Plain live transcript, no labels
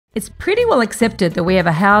It's pretty well accepted that we have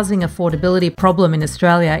a housing affordability problem in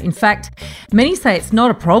Australia. In fact, many say it's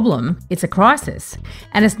not a problem, it's a crisis.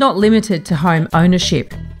 And it's not limited to home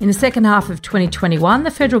ownership. In the second half of 2021,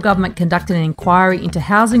 the federal government conducted an inquiry into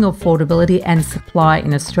housing affordability and supply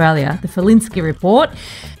in Australia. The Falinski report,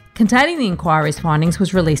 containing the inquiry's findings,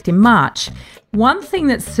 was released in March. One thing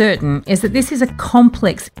that's certain is that this is a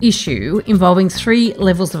complex issue involving three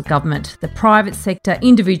levels of government: the private sector,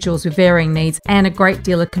 individuals with varying needs, and a great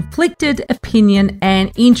deal of conflicted opinion and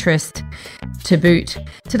interest to boot.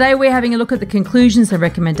 Today we're having a look at the conclusions and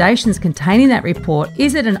recommendations containing that report.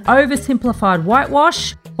 Is it an oversimplified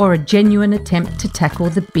whitewash or a genuine attempt to tackle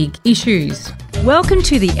the big issues? Welcome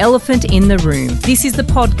to The Elephant in the Room. This is the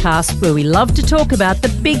podcast where we love to talk about the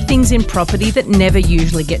big things in property that never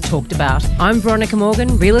usually get talked about. I'm Veronica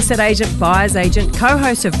Morgan, real estate agent, buyer's agent,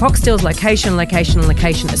 co-host of Foxtel's Location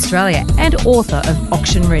Australia, and author of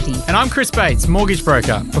Auction Ready. And I'm Chris Bates, mortgage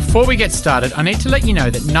broker. Before we get started, I need to let you know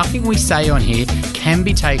that nothing we say on here can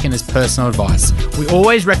be taken as personal advice. We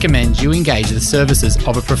always recommend you engage the services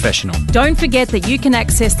of a professional. Don't forget that you can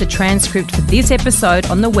access the transcript for this episode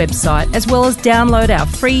on the website, as well as download our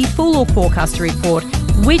free full or forecaster report,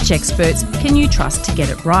 Which Experts Can You Trust to Get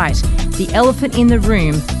It Right?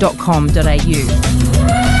 theelephantintheroom.com.au.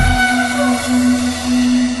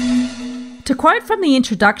 To quote from the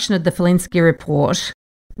introduction of the Falinski report,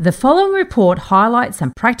 the following report highlights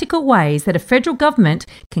some practical ways that a federal government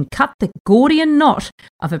can cut the Gordian knot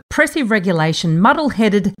of oppressive regulation,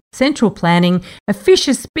 muddle-headed central planning,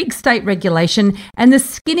 officious big state regulation, and the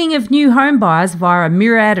skinning of new home buyers via a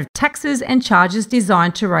myriad of taxes and charges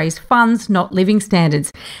designed to raise funds, not living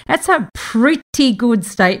standards. That's a pretty good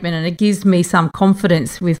statement, and it gives me some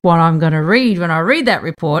confidence with what I'm going to read when I read that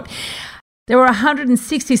report. There were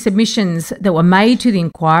 160 submissions that were made to the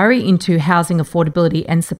inquiry into housing affordability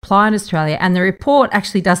and supply in Australia, and the report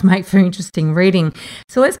actually does make for interesting reading.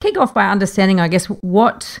 So let's kick off by understanding, I guess,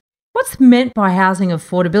 what's meant by housing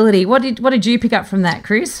affordability. What did you pick up from that,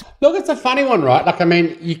 Chris? Look, it's a funny one, right?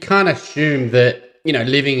 You can't assume that,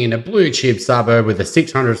 living in a blue chip suburb with a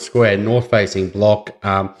 600 square north-facing block,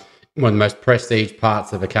 one of the most prestige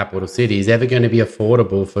parts of a capital city, is ever going to be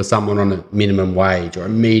affordable for someone on a minimum wage or a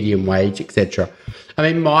medium wage, etc.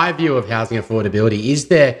 My view of housing affordability is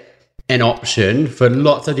there an option for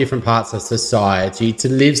lots of different parts of society to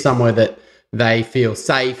live somewhere that they feel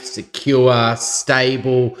safe, secure,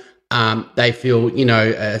 stable, they feel,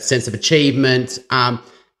 a sense of achievement,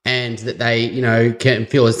 and that they, can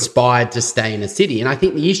feel inspired to stay in a city. And I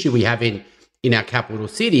think the issue we have in our capital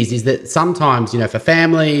cities is that sometimes, for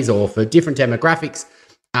families or for different demographics,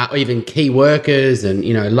 or even key workers and,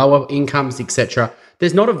 lower incomes, etc.,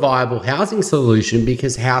 there's not a viable housing solution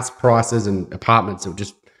because house prices and apartments, or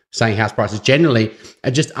just saying house prices generally,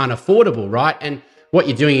 are just unaffordable, right? And what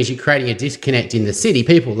you're doing is you're creating a disconnect in the city.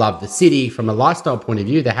 People love the city from a lifestyle point of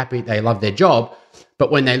view. They're happy, they love their job.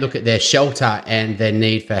 But when they look at their shelter and their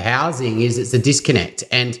need for housing, it's a disconnect,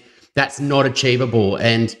 and that's not achievable.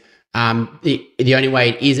 And the only way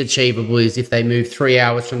it is achievable is if they move 3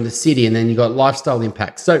 hours from the city, and then you've got lifestyle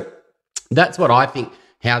impacts. So that's what I think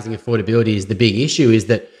housing affordability is. The big issue is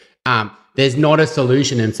that there's not a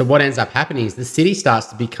solution. And so what ends up happening is the city starts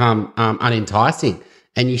to become unenticing,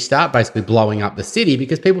 and you start basically blowing up the city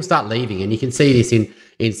because people start leaving. And you can see this in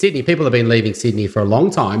Sydney. People have been leaving Sydney for a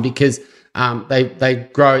long time because they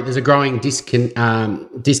grow. There's a growing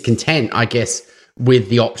discontent, I guess, with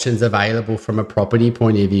the options available from a property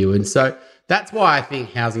point of view. And so that's why I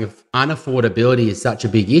think housing unaffordability is such a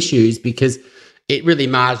big issue, is because it really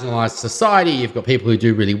marginalised society. You've got people who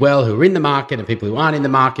do really well, who are in the market, and people who aren't in the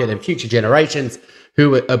market, and future generations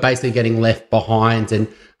who are basically getting left behind. And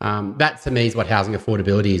that to me is what housing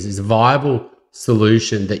affordability is a viable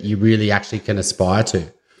solution that you really actually can aspire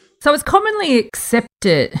to. So it's commonly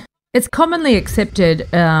accepted. The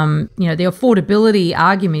affordability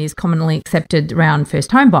argument is commonly accepted around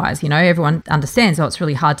first home buyers. Everyone understands, it's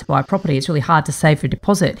really hard to buy a property. It's really hard to save for a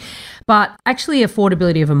deposit. But actually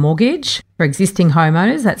affordability of a mortgage for existing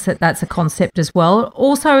homeowners, that's a concept as well.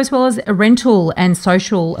 Also, as well as a rental and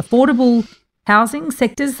social affordable housing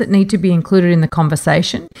sectors that need to be included in the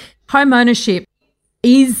conversation. Home ownership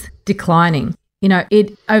is declining.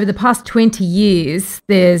 Over the past 20 years,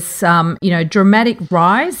 there's, dramatic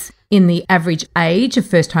rise in the average age of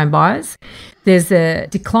first home buyers. There's a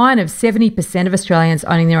decline of 70% of Australians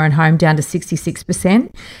owning their own home down to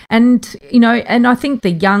 66%. And, and I think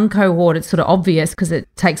the young cohort, it's sort of obvious because it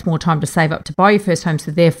takes more time to save up to buy your first home.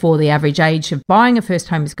 So therefore the average age of buying a first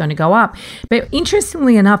home is going to go up. But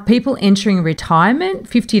interestingly enough, people entering retirement,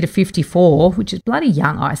 50 to 54, which is bloody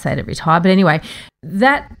young, I say, to retire. But anyway,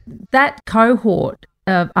 that cohort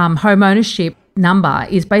home ownership number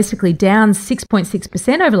is basically down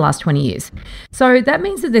 6.6% over the last 20 years. So that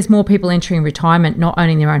means that there's more people entering retirement not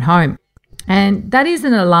owning their own home. And that is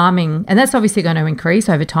an alarming, and that's obviously going to increase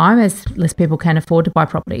over time as less people can afford to buy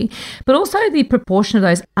property. But also the proportion of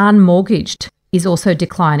those unmortgaged is also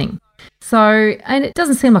declining. So, and it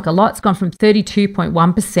doesn't seem like a lot. It's gone from 32.1% in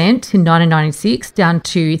 1996 down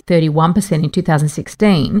to 31% in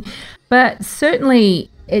 2016. But certainly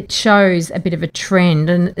it shows a bit of a trend,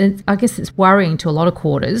 and I guess it's worrying to a lot of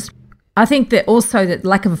quarters. I think that also that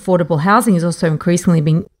lack of affordable housing is also increasingly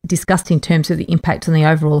being discussed in terms of the impact on the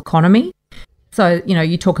overall economy. So,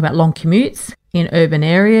 you talk about long commutes in urban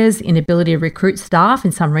areas, inability to recruit staff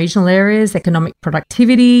in some regional areas, economic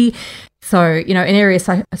productivity. So, in areas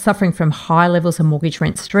suffering from high levels of mortgage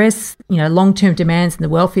rent stress, long-term demands in the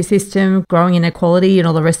welfare system, growing inequality and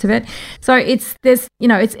all the rest of it. So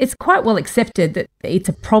it's quite well accepted that it's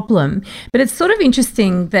a problem, but it's sort of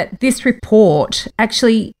interesting that this report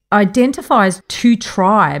actually identifies two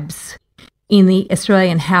tribes in the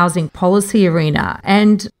Australian housing policy arena.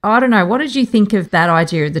 And I don't know, what did you think of that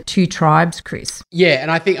idea of the two tribes, Chris? Yeah,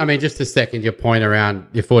 and I think, just to second your point around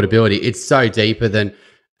the affordability, it's so deeper than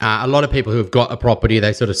a lot of people who have got a property,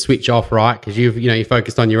 they sort of switch off, right? Because you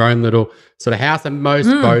focused on your own little sort of house, and most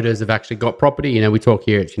voters have actually got property. We talk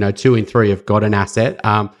here, it's, 2 in 3 have got an asset.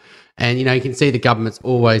 And, you can see the government's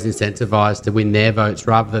always incentivized to win their votes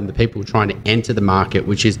rather than the people trying to enter the market,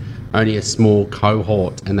 which is only a small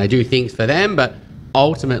cohort. And they do things for them, but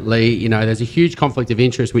ultimately, there's a huge conflict of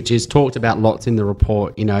interest, which is talked about lots in the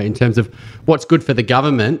report, in terms of what's good for the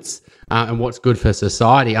governments and what's good for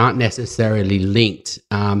society aren't necessarily linked.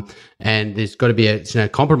 And there's got to be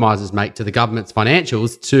compromises made to the government's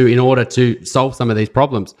financials in order to solve some of these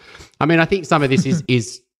problems. I think some of this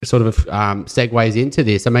is sort of segues into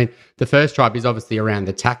this. The first tribe is obviously around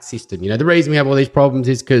the tax system. The reason we have all these problems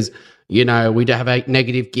is because, we have a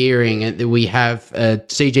negative gearing, and that we have a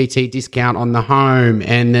CGT discount on the home,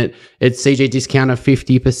 and that it's CG discount of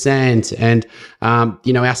 50%, and,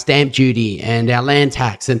 our stamp duty and our land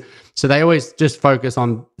tax. And so they always just focus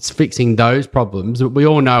on fixing those problems. We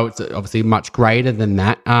all know it's obviously much greater than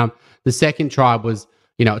that. The second tribe was,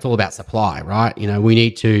 it's all about supply, right? We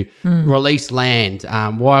need to release land.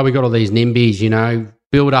 Why we got all these NIMBYs,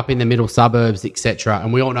 build up in the middle suburbs, etc.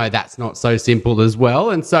 And we all know that's not so simple as well.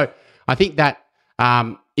 And so I think that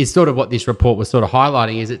is sort of what this report was sort of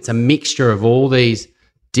highlighting, is it's a mixture of all these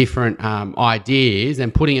different ideas,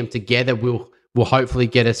 and putting them together will hopefully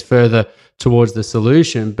get us further towards the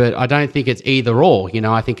solution. But I don't think it's either or,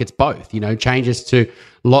 I think it's both. Changes to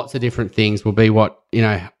lots of different things will be what,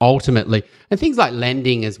 ultimately, and things like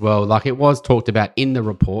lending as well, like it was talked about in the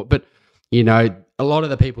report. But, a lot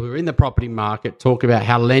of the people who are in the property market talk about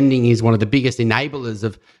how lending is one of the biggest enablers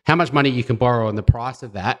of how much money you can borrow, and the price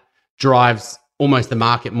of that drives almost the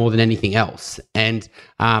market more than anything else. And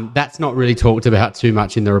that's not really talked about too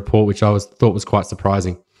much in the report, which I thought was quite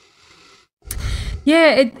surprising.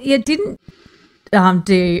 Yeah, it didn't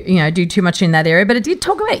do too much in that area, but it did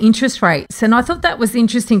talk about interest rates, and I thought that was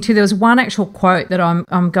interesting too. There was one actual quote that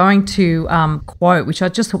I'm going to quote, which I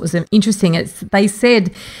just thought was interesting. They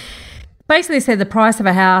said the price of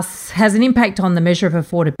a house has an impact on the measure of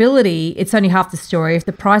affordability. It's only half the story. If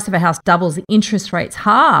the price of a house doubles, the interest rates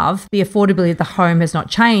halve, the affordability of the home has not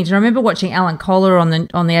changed. And I remember watching Alan Kohler on the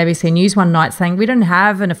ABC News one night saying, we don't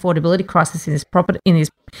have an affordability crisis in this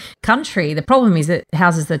country. The problem is that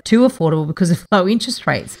houses are too affordable because of low interest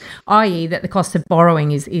rates, i.e. that the cost of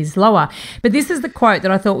borrowing is lower. But this is the quote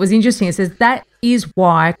that I thought was interesting. It says, that is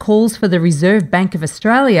why calls for the Reserve Bank of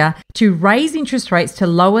Australia to raise interest rates to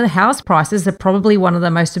lower house prices are probably one of the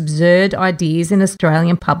most absurd ideas in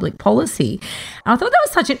Australian public policy. And I thought that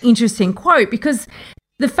was such an interesting quote, because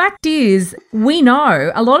the fact is, we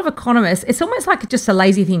know a lot of economists, it's almost like just a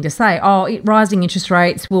lazy thing to say, rising interest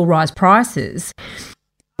rates will rise prices.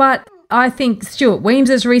 But I think Stuart Weems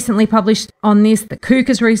has recently published on this, the Kook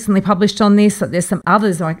has recently published on this, there's some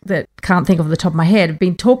others that can't think of the top of my head, have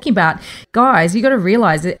been talking about, guys, you got to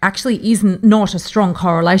realise it actually isn't not a strong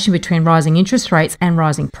correlation between rising interest rates and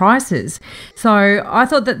rising prices. So I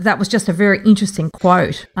thought that was just a very interesting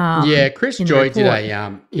quote. Chris Joy did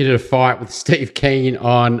a fight with Steve Keen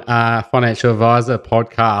on Financial Advisor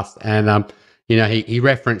podcast, and he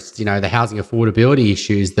referenced, the housing affordability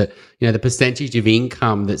issues, that, the percentage of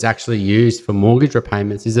income that's actually used for mortgage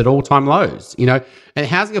repayments is at all-time lows, and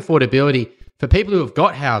housing affordability for people who have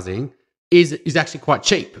got housing is actually quite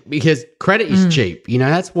cheap, because credit is cheap.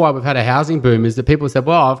 That's why we've had a housing boom, is that people said,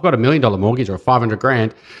 well, I've got $1 million mortgage or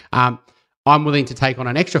 $500,000. I'm willing to take on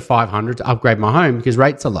an extra 500 to upgrade my home because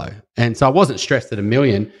rates are low. And so I wasn't stressed at $1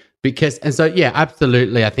 million. Yeah,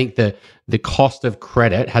 absolutely. I think the cost of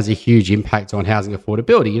credit has a huge impact on housing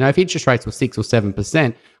affordability. If interest rates were 6 or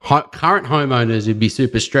 7%, current homeowners would be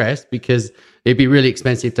super stressed because it'd be really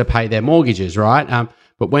expensive to pay their mortgages, right?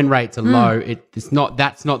 But when rates are low,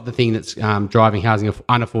 that's not the thing that's driving housing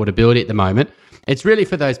unaffordability at the moment. It's really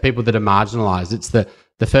for those people that are marginalised. It's the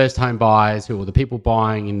first home buyers or the people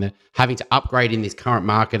buying having to upgrade in this current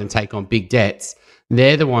market and take on big debts.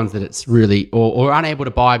 They're the ones that it's really, or unable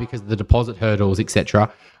to buy because of the deposit hurdles, etc.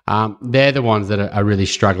 They're the ones that are really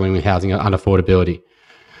struggling with housing unaffordability.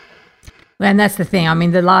 And that's the thing. I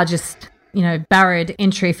mean, the largest barrier to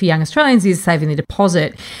entry for young Australians is saving the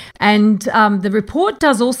deposit. And the report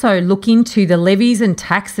does also look into the levies and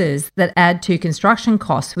taxes that add to construction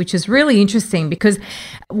costs, which is really interesting because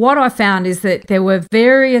what I found is that there were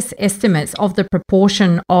various estimates of the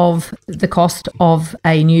proportion of the cost of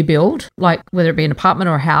a new build, like whether it be an apartment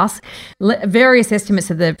or a house, various estimates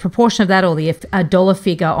of the proportion of that or a dollar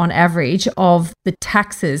figure on average of the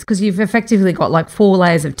taxes, because you've effectively got like 4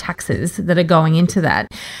 layers of taxes that are going into that.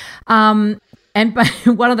 And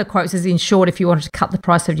one of the quotes is, in short, if you wanted to cut the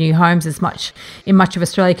price of new homes as much in much of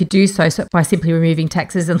Australia, could do so by simply removing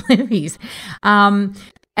taxes and levies.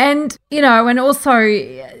 And also,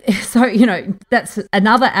 that's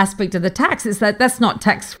another aspect of the tax is that's not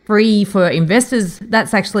tax-free for investors.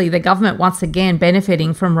 That's actually the government once again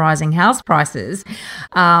benefiting from rising house prices.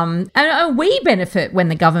 And we benefit when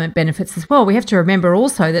the government benefits as well. We have to remember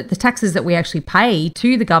also that the taxes that we actually pay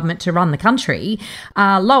to the government to run the country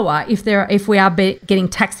are lower if we are getting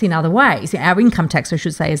taxed in other ways. Our income tax, I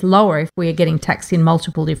should say, is lower if we are getting taxed in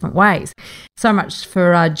multiple different ways. So much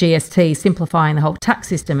for GST simplifying the whole tax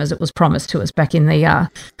system as it was promised to us back in the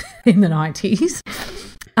 90s.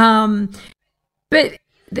 But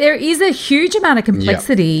there is a huge amount of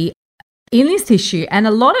complexity in this issue, and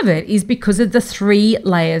a lot of it is because of the 3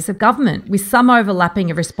 layers of government with some overlapping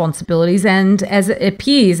of responsibilities and, as it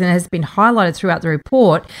appears and has been highlighted throughout the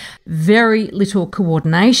report, very little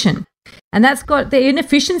coordination. And that's got the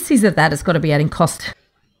inefficiencies of that has got to be adding cost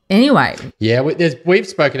anyway. Yeah, we've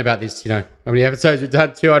spoken about this, how many episodes we've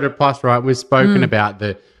done, 200 plus, right? We've spoken about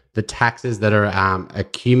the taxes that are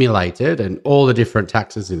accumulated and all the different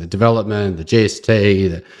taxes in the development, the GST,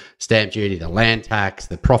 the stamp duty, the land tax,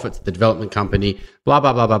 the profits of the development company, blah,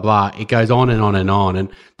 blah, blah, blah, blah. It goes on and on and on. And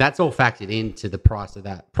that's all factored into the price of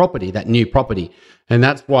that property, that new property. And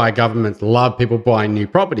that's why governments love people buying new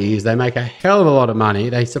properties. They make a hell of a lot of money.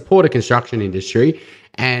 They support a construction industry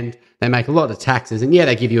and they make a lot of taxes. And yeah,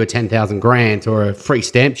 they give you a 10,000 grant or a free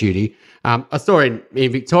stamp duty. I saw in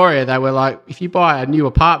Victoria, they were like, if you buy a new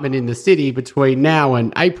apartment in the city between now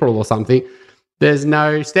and April or something, there's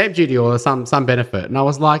no stamp duty or some benefit. And I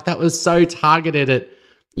was like, that was so targeted at,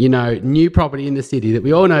 new property in the city that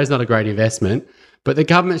we all know is not a great investment, but the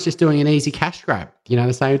government's just doing an easy cash grab.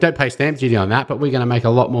 They're saying, don't pay stamp duty on that, but we're going to make a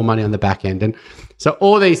lot more money on the back end. And so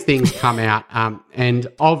all these things come out. And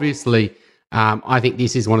obviously, I think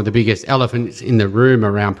this is one of the biggest elephants in the room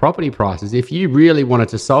around property prices. If you really wanted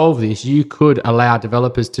to solve this, you could allow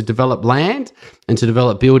developers to develop land and to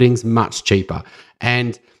develop buildings much cheaper.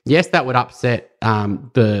 And yes, that would upset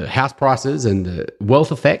the house prices and the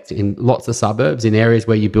wealth effect in lots of suburbs in areas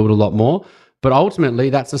where you build a lot more. But ultimately,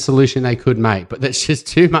 that's a solution they could make. But there's just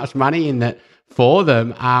too much money in that for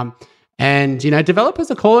them. And,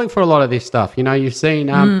 developers are calling for a lot of this stuff. You've seen,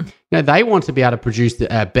 they want to be able to produce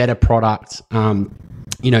a better product,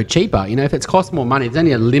 cheaper. If it's cost more money, there's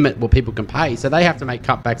only a limit what people can pay. So they have to make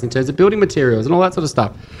cutbacks in terms of building materials and all that sort of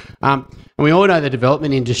stuff. And we all know the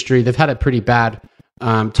development industry, they've had a pretty bad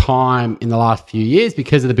time in the last few years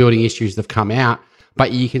because of the building issues that have come out.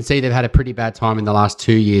 But you can see they've had a pretty bad time in the last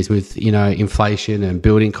 2 years with, inflation and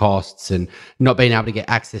building costs and not being able to get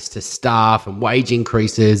access to staff and wage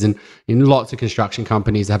increases. And lots of construction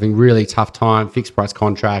companies having really tough time, fixed price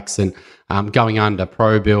contracts and going under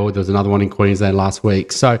pro build. There was another one in Queensland last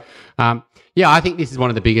week. So, I think this is one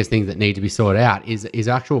of the biggest things that need to be sorted out is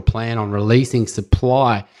actual plan on releasing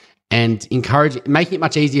supply and making it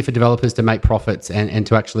much easier for developers to make profits and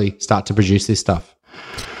to actually start to produce this stuff.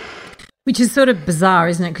 Which is sort of bizarre,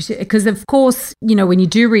 isn't it? Because of course, when you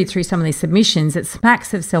do read through some of these submissions, it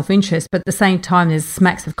smacks of self-interest, but at the same time, there's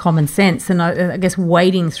smacks of common sense. And I guess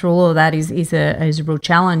wading through all of that is a real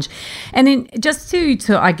challenge. And then just to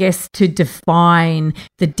define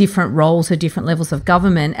the different roles or different levels of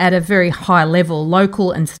government at a very high level,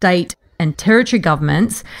 local and state and territory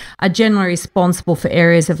governments are generally responsible for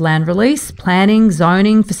areas of land release, planning,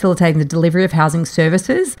 zoning, facilitating the delivery of housing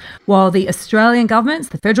services, while the Australian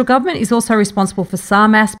government, the federal government, is also responsible for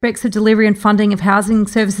some aspects of delivery and funding of housing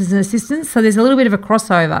services and assistance. So there's a little bit of a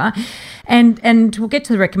crossover. And we'll get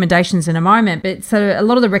to the recommendations in a moment, but so a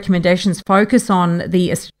lot of the recommendations focus on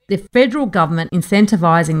the federal government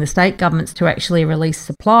incentivising the state governments to actually release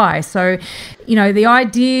supply. So, the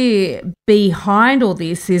idea behind all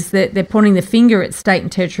this is that they're pointing the finger at state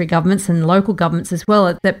and territory governments and local governments as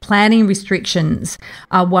well, that planning restrictions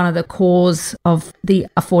are one of the cause of the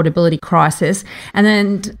affordability crisis. And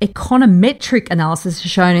then econometric analysis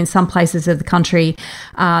has shown in some places of the country,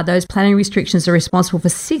 those planning restrictions are responsible for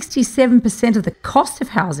 67% of the cost of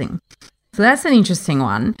housing. So that's an interesting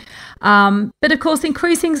one. But of course,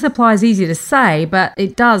 increasing supply is easy to say, but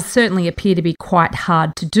it does certainly appear to be quite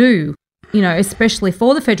hard to do, especially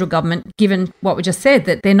for the federal government, given what we just said,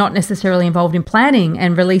 that they're not necessarily involved in planning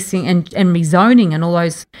and releasing and rezoning and all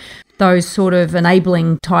those sort of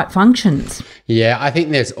enabling type functions. Yeah, I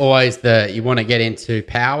think there's always you want to get into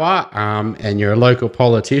power and you're a local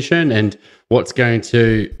politician, and what's going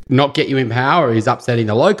to not get you in power is upsetting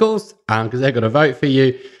the locals because they've got to vote for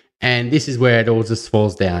you. And this is where it all just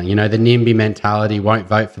falls down. The NIMBY mentality won't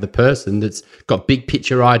vote for the person that's got big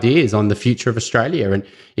picture ideas on the future of Australia. And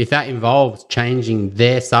if that involves changing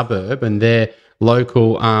their suburb and their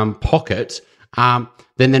local pocket, then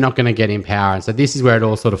they're not going to get in power. And so this is where it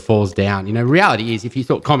all sort of falls down. Reality is, if you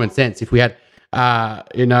thought common sense, if we had,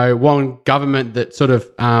 one government that sort of,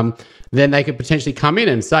 then they could potentially come in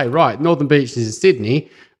and say, right, Northern Beaches is Sydney.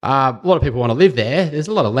 A lot of people want to live there. There's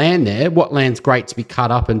a lot of land there. What land's great to be cut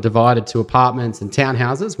up and divided to apartments and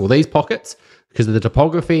townhouses? Well, these pockets, because of the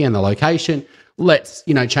topography and the location, let's,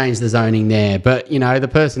 change the zoning there. But, the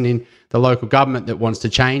person in the local government that wants to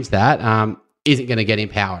change that isn't going to get in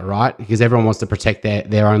power, right? Because everyone wants to protect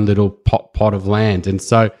their own little pot of land. And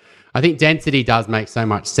so I think density does make so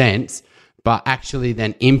much sense, but actually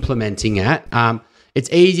then implementing it, it's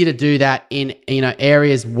easy to do that in,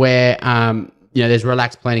 areas where, there's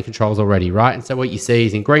relaxed planning controls already, right? And so what you see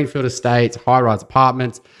is in greenfield estates, high-rise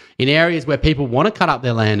apartments, in areas where people want to cut up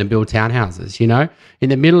their land and build townhouses, in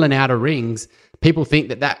the middle and outer rings, people think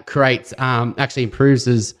that creates, actually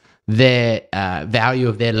improves their value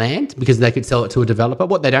of their land because they could sell it to a developer.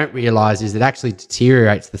 What they don't realise is it actually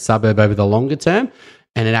deteriorates the suburb over the longer term,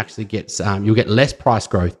 and it actually gets, you'll get less price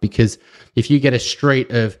growth, because if you get a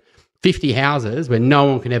street of 50 houses where no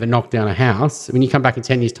one can ever knock down a house, when you come back in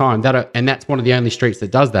 10 years' time, and that's one of the only streets that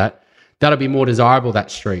does that, that'll be more desirable, that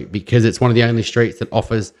street, because it's one of the only streets that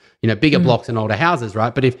offers, bigger blocks and older houses,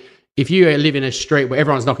 right? But if you live in a street where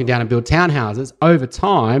everyone's knocking down and build townhouses, over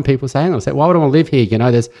time, people say, hang on a sec, why would I want to live here?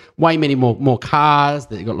 There's way many more cars,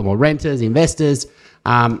 they've got a lot more renters, investors,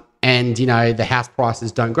 and, the house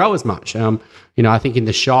prices don't grow as much. I think in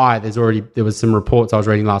the Shire, there was some reports I was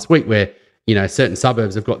reading last week where, certain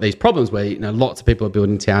suburbs have got these problems where, lots of people are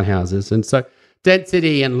building townhouses. And so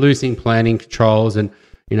density and loosening planning controls and,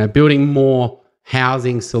 building more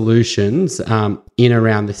housing solutions in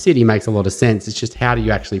around the city makes a lot of sense. It's just, how do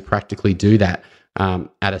you actually practically do that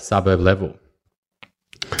at a suburb level?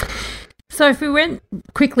 So if we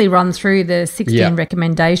quickly run through the 16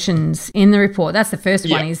 recommendations in the report, that's the first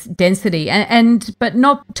one, is density, but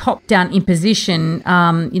not top-down imposition.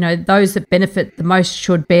 Those that benefit the most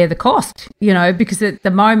should bear the cost, because at the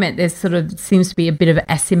moment there sort of seems to be a bit of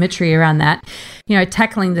asymmetry around that.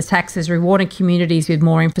 Tackling the taxes, rewarding communities with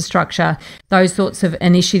more infrastructure, those sorts of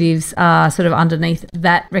initiatives are sort of underneath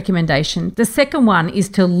that recommendation. The second one is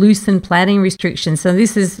to loosen planning restrictions. So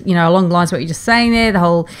this is, along the lines of what you're just saying there, the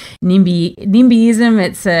whole NIMBYism.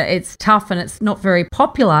 It's tough and it's not very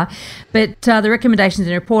popular, but the recommendations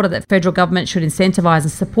in the report are that federal government should incentivise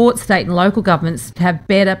and support state and local governments to have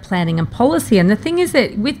better planning and policy. And the thing is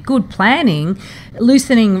that with good planning,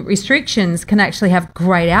 loosening restrictions can actually have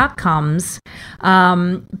great outcomes.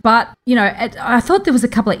 But I thought there was a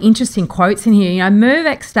couple of interesting quotes in here.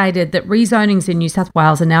 Mirvac stated that rezonings in New South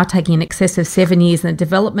Wales are now taking in excess of 7 years, and the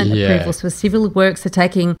development approvals for civil works are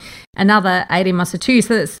taking another 18 months or 2 years.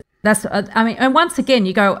 So that's and once again,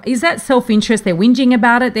 you go, is that self-interest? They're whinging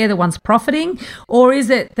about it. They're the ones profiting. Or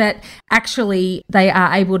is it that actually they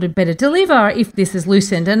are able to better deliver if this is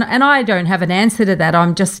loosened? And I don't have an answer to that.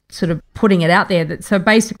 I'm just sort of putting it out there. So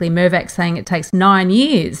basically Mirvac's saying it takes 9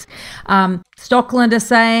 years. Stockland are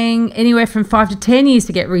saying anywhere from 5 to 10 years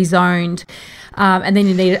to get rezoned. And then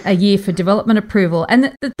you need a year for development approval.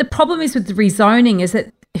 And the problem is with the rezoning is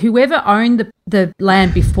that whoever owned the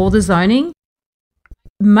land before the zoning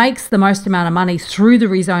makes the most amount of money through the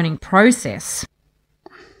rezoning process.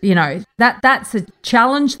 That's a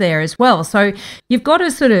challenge there as well. So you've got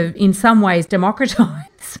to sort of, in some ways,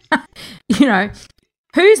 democratise,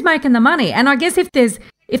 who's making the money. And I guess if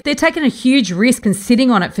if they're taking a huge risk and sitting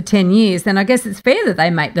on it for 10 years, then I guess it's fair that they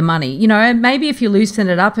make the money. You know, maybe if you loosen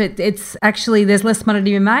it up, it's actually there's less money to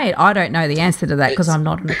be made. I don't know the answer to that because I'm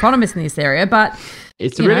not an economist in this area, but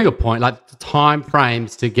it's a really good point. Like the time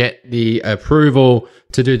frames to get the approval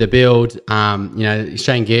to do the build.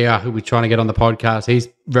 Shane Gear, who we're trying to get on the podcast, he's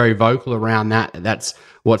very vocal around that. That's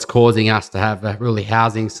what's causing us to have a really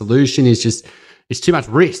housing solution is just it's too much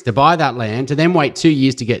risk to buy that land, to then wait 2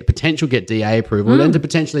 years to get DA approval, then to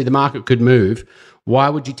potentially the market could move. Why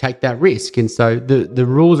would you take that risk? And so the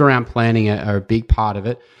rules around planning are a big part of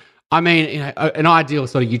it. I mean, an ideal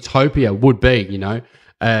sort of utopia would be,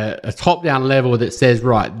 a top-down level that says,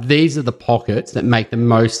 right, these are the pockets that make the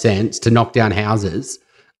most sense to knock down houses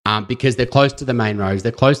because they're close to the main roads,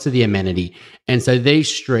 they're close to the amenity. And so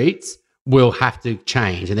these streets will have to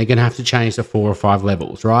change, and they're going to have to change to 4 or 5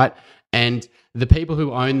 levels, right? And the people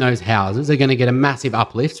who own those houses are going to get a massive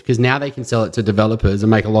uplift because now they can sell it to developers and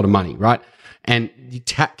make a lot of money, right? And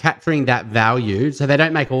capturing that value, so they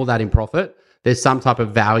don't make all that in profit. There's some type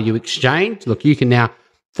of value exchange. Look, you can now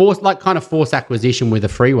force acquisition with a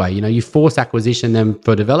freeway. You force acquisition them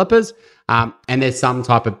for developers, and there's some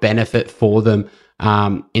type of benefit for them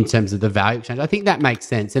in terms of the value exchange. I think that makes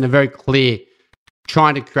sense and a very clear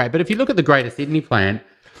trying to create. But if you look at the Greater Sydney plan,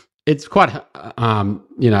 it's quite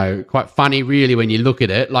quite funny really when you look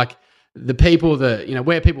at it. Like the people that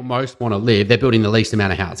where people most want to live, they're building the least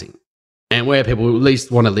amount of housing, and where people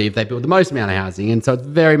least want to live, they build the most amount of housing. And so it's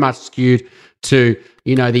very much skewed to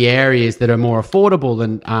the areas that are more affordable,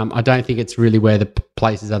 and I don't think it's really where the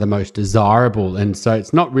places are the most desirable. And so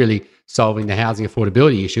it's not really solving the housing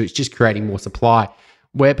affordability issue. It's just creating more supply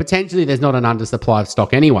where potentially there's not an undersupply of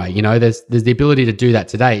stock anyway. There's the ability to do that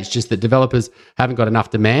today. It's just that developers haven't got enough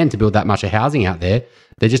demand to build that much of housing out there.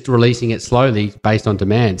 They're just releasing it slowly based on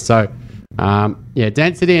demand. So,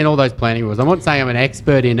 density and all those planning rules. I'm not saying I'm an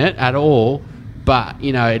expert in it at all, but,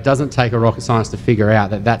 it doesn't take a rocket science to figure out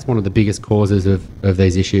that that's one of the biggest causes of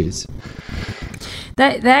these issues.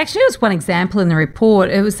 There actually was one example in the report.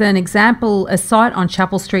 It was a site on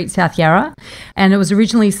Chapel Street, South Yarra, and it was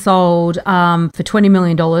originally sold for $20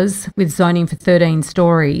 million with zoning for 13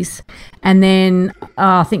 stories. And then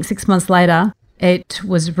I think 6 months later, it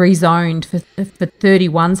was rezoned for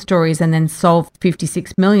 31 stories and then sold for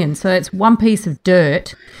 $56 million. So it's one piece of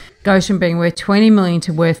dirt, Goshen being worth $20 million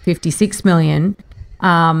to worth $56 million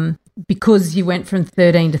because you went from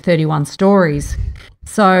 13 to 31 stories.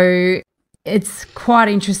 So it's quite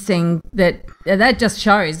interesting that just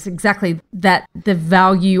shows exactly that the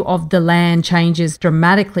value of the land changes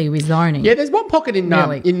dramatically with zoning. Yeah, there's one pocket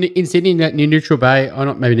in Sydney near Neutral Bay, or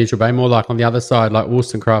not maybe Neutral Bay, more like on the other side, like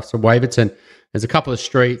Wollstonecrafts or Waverton. There's a couple of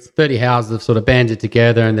streets, 30 houses have sort of banded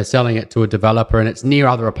together and they're selling it to a developer, and it's near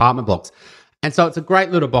other apartment blocks. And so it's a great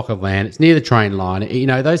little block of land. It's near the train line.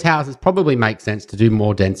 Those houses probably make sense to do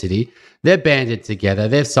more density. They're banded together.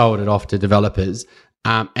 They've sold it off to developers.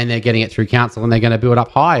 And they're getting it through council, and they're going to build up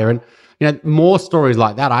higher. And, more stories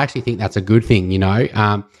like that, I actually think that's a good thing, and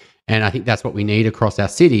I think that's what we need across our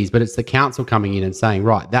cities. But it's the council coming in and saying,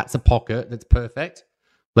 right, that's a pocket that's perfect.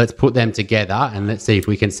 Let's put them together and let's see if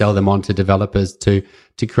we can sell them on to developers to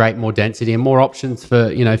create more density and more options for,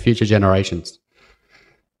 future generations.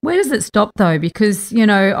 Where does it stop though? Because,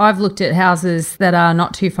 I've looked at houses that are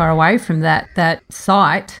not too far away from that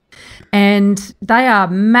site, and they are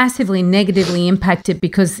massively negatively impacted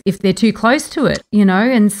because if they're too close to it,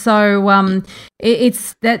 and so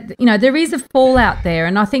it's that, there is a fallout there.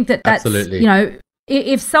 And I think that's, absolutely.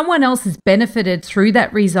 If someone else has benefited through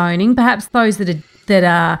that rezoning, perhaps those that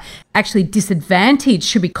are actually disadvantaged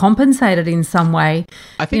should be compensated in some way.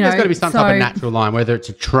 I think there's got to be some type of natural line, whether it's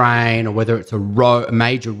a train or whether it's a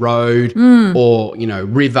major road or,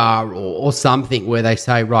 river or something where they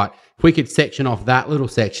say, right, if we could section off that little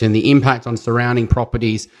section, the impact on surrounding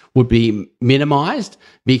properties would be minimised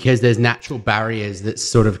because there's natural barriers that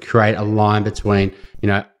sort of create a line between,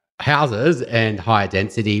 houses and higher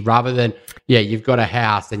density rather than, you've got a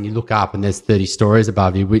house and you look up and there's 30 stories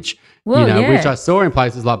above you, which I saw in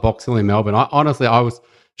places like Box Hill in Melbourne. I was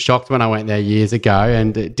shocked when I went there years ago,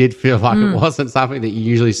 and it did feel like it wasn't something that you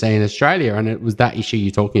usually see in Australia. And it was that issue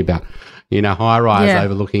you're talking about, high rise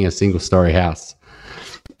overlooking a single story house.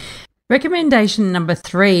 Recommendation number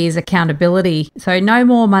 3 is accountability. So no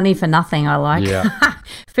more money for nothing, I like. Yeah.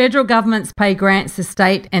 Federal governments pay grants to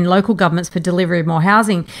state and local governments for delivery of more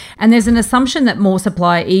housing. And there's an assumption that more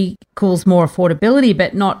supply equals more affordability,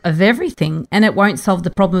 but not of everything. And it won't solve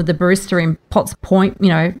the problem of the barista in Potts Point,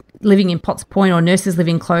 living in Potts Point, or nurses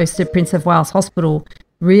living close to Prince of Wales Hospital,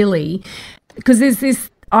 really. Because there's this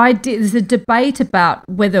there's a debate about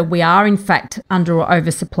whether we are in fact under or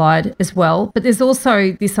oversupplied as well. But there's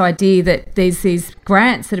also this idea that there's these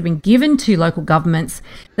grants that have been given to local governments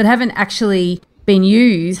that haven't actually been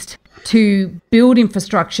used to build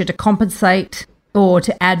infrastructure to compensate or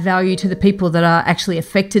to add value to the people that are actually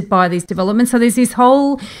affected by these developments. So there's this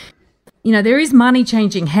whole, there is money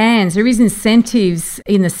changing hands. There is incentives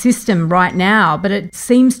in the system right now, but it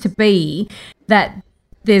seems to be that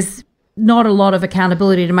there's not a lot of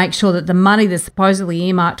accountability to make sure that the money that's supposedly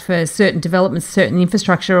earmarked for certain developments, certain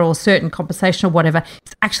infrastructure or certain compensation or whatever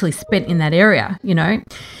is actually spent in that area,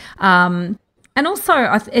 And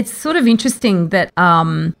also it's sort of interesting that,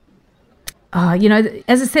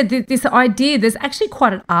 as I said, this idea, there's actually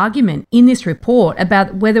quite an argument in this report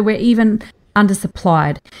about whether we're even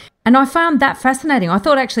undersupplied. And I found that fascinating. I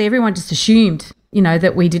thought actually everyone just assumed,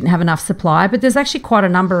 that we didn't have enough supply, but there's actually quite a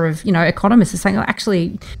number of, economists are saying, oh,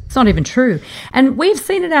 actually, it's not even true. And we've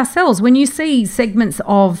seen it ourselves. When you see segments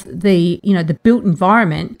of the, the built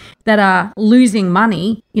environment that are losing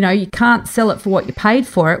money, you can't sell it for what you paid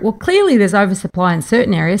for it. Well, clearly there's oversupply in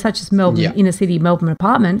certain areas, such as Melbourne, inner city Melbourne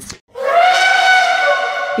apartments.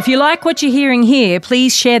 If you like what you're hearing here,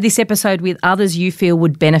 please share this episode with others you feel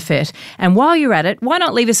would benefit. And while you're at it, why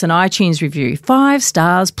not leave us an iTunes review? 5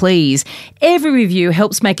 stars, please. Every review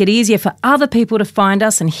helps make it easier for other people to find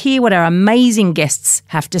us and hear what our amazing guests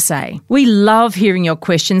have to say. We love hearing your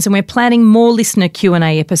questions and we're planning more listener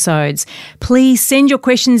Q&A episodes. Please send your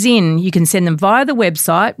questions in. You can send them via the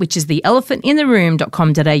website, which is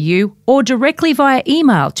theelephantintheroom.com.au, or directly via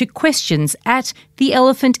email to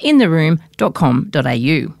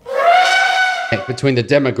questions@theelephantintheroom.com.au. Between the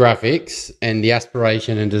demographics and the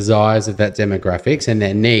aspiration and desires of that demographics and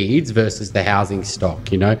their needs versus the housing stock,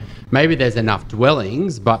 maybe there's enough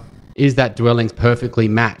dwellings, but is that dwellings perfectly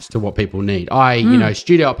matched to what people need?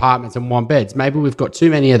 Studio apartments and 1 beds, maybe we've got too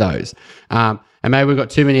many of those. And maybe we've got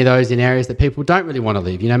too many of those in areas that people don't really want to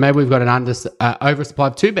live. Maybe we've got an oversupply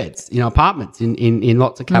of 2 beds, apartments in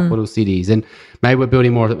lots of capital cities. And maybe we're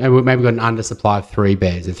building more, maybe we've got an undersupply of 3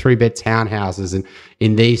 beds and 3-bed townhouses and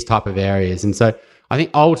in these type of areas. And so I think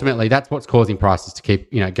ultimately that's what's causing prices to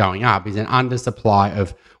keep, going up, is an undersupply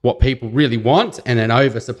of what people really want and an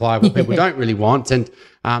oversupply of what people don't really want. And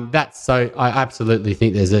that's so I absolutely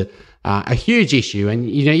think there's a huge issue. And,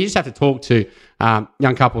 you just have to talk to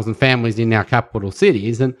young couples and families in our capital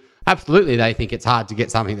cities, and absolutely they think it's hard to get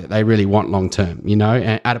something that they really want long term,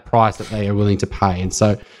 at a price that they are willing to pay. And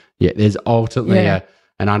so, there's ultimately an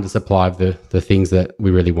undersupply of the things that we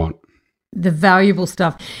really want. The valuable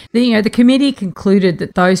stuff. The committee concluded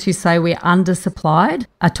that those who say we're undersupplied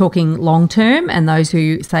are talking long term, and those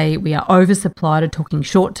who say we are oversupplied are talking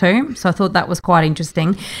short term. So I thought that was quite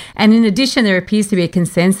interesting. And in addition, there appears to be a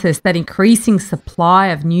consensus that increasing supply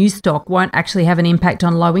of new stock won't actually have an impact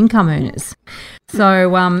on low income earners.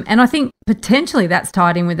 So, and I think potentially that's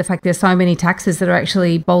tied in with the fact there's so many taxes that are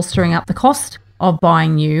actually bolstering up the cost of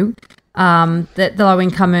buying new, that the low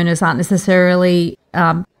income earners aren't necessarily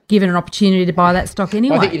given an opportunity to buy that stock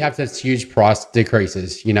anyway. I think you'd have to have huge price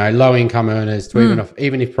decreases, low income earners to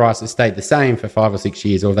even if prices stayed the same for 5 or 6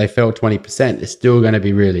 years, or they fell 20%, they're still going to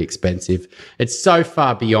be really expensive. It's so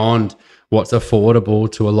far beyond what's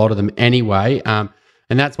affordable to a lot of them anyway. And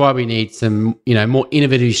that's why we need some, more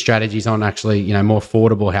innovative strategies on actually, more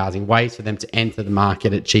affordable housing, ways for them to enter the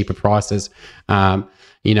market at cheaper prices, more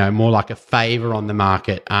like a favour on the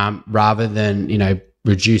market, rather than,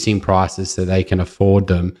 reducing prices so they can afford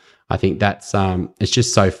them. I think that's it's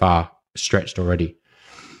just so far stretched already.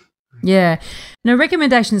 Yeah. Now,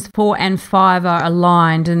 recommendations 4 and 5 are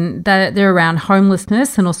aligned, and they're around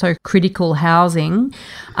homelessness and also critical housing.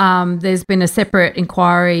 There's been a separate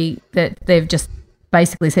inquiry that they've just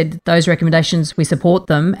basically said those recommendations, we support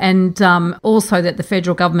them, and also that the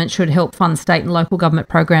federal government should help fund state and local government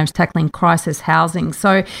programs tackling crisis housing.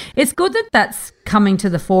 So it's good that that's coming to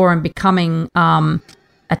the fore and becoming a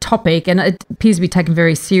topic, and it appears to be taken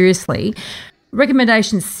very seriously.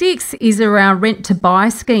 Recommendation 6 is around rent-to-buy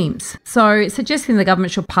schemes. So it's suggesting the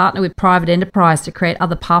government should partner with private enterprise to create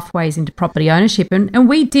other pathways into property ownership. And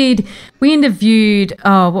we interviewed,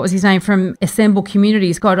 what was his name, from Assemble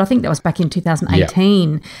Communities. God, I think that was back in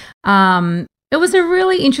 2018. Yeah. It was a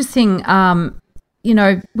really interesting,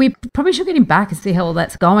 we probably should get him back and see how all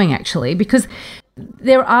that's going, actually, because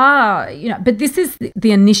there are, but this is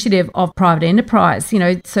the initiative of private enterprise,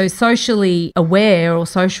 so socially aware or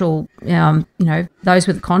social, those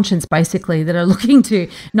with conscience basically that are looking to,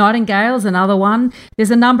 Nightingale's another one.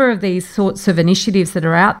 There's a number of these sorts of initiatives that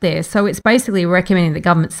are out there. So it's basically recommending that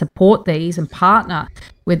government support these and partner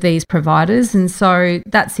with these providers. And so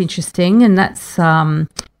that's interesting. And that's,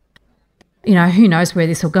 who knows where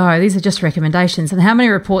this will go. These are just recommendations. And how many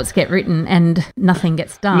reports get written and nothing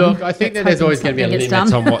gets done? Look, I think that there's always going to be a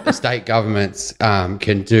limit on what the state governments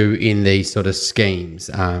can do in these sort of schemes,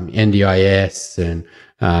 NDIS and,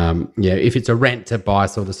 if it's a rent to buy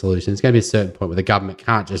sort of solution, it's going to be a certain point where the government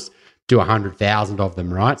can't just do 100,000 of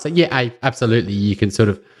them, right? So, absolutely, you can sort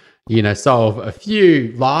of, solve a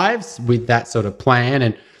few lives with that sort of plan.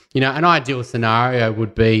 And, an ideal scenario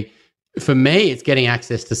would be, for me, it's getting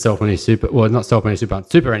access to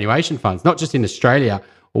superannuation funds, not just in Australia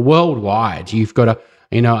or worldwide. You've got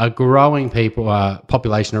a growing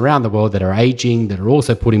population around the world that are aging, that are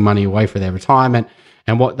also putting money away for their retirement.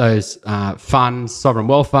 And what those funds, sovereign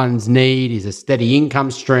wealth funds, need is a steady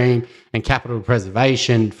income stream and capital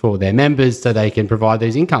preservation for their members so they can provide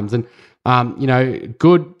these incomes. And,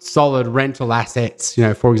 good, solid rental assets,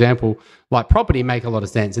 for example, like property, make a lot of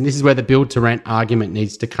sense. And this is where the build to rent argument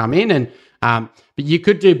needs to come in. And but you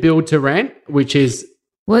could do build to rent, which is...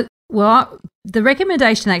 Well, the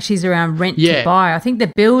recommendation actually is around rent to buy. I think the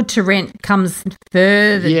build to rent comes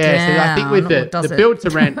further down. So I think with the build to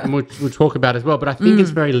rent, and we'll talk about as well, but I think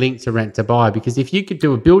it's very linked to rent to buy, because if you could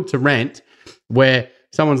do a build to rent where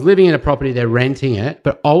someone's living in a property, they're renting it,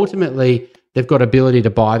 but ultimately they've got ability to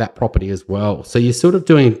buy that property as well. So you're sort of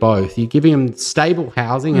doing both. You're giving them stable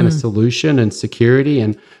housing and a solution and security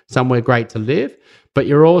and somewhere great to live, but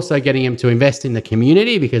you're also getting them to invest in the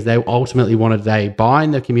community because they ultimately wanted to buy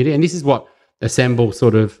in the community. And this is what Assemble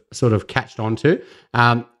sort of catched onto.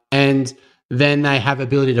 And then they have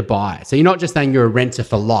ability to buy. So you're not just saying you're a renter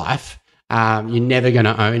for life. You're never going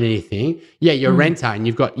to own anything. Yeah, you're a renter and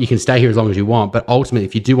you can stay here as long as you want. But ultimately,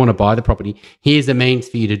 if you do want to buy the property, here's a means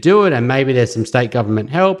for you to do it. And maybe there's some state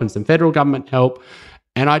government help and some federal government help.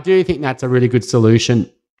 And I do think that's a really good solution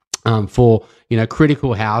for,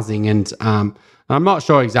 critical housing. And I'm not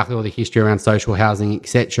sure exactly all the history around social housing,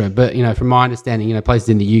 etc. But, from my understanding, places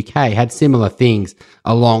in the UK had similar things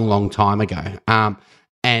a long, long time ago.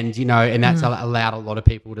 And that's allowed a lot of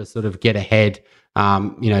people to sort of get ahead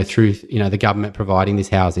through, the government providing this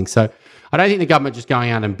housing. So I don't think the government just going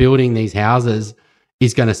out and building these houses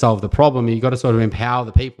is going to solve the problem. You've got to sort of empower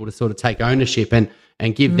the people to sort of take ownership and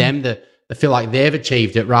give them the feel like they've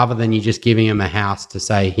achieved it, rather than you just giving them a house to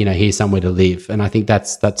say, here's somewhere to live. And I think that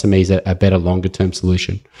to me is a better longer term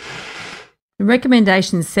solution.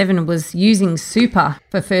 Recommendation 7 was using super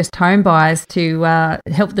for first home buyers to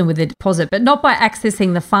help them with their deposit, but not by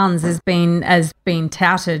accessing the funds as been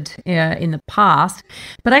touted in the past,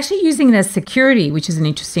 but actually using it as security, which is an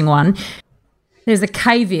interesting one. There's a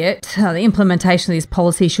caveat. The implementation of this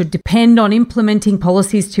policy should depend on implementing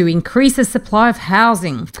policies to increase the supply of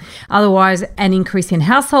housing. Otherwise, an increase in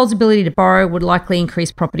households' ability to borrow would likely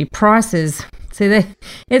increase property prices. So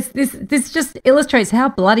this just illustrates how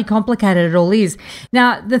bloody complicated it all is.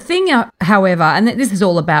 Now, the thing, however, and this is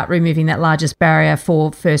all about removing that largest barrier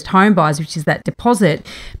for first home buyers, which is that deposit.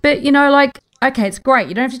 But, okay, it's great.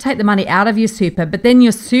 You don't have to take the money out of your super, but then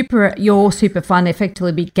your super fund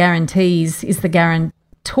effectively guarantees, is the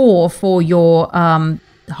guarantor for your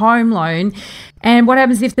home loan. And what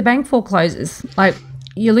happens if the bank forecloses?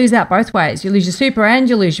 You lose out both ways. You lose your super and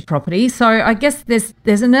you lose your property. So I guess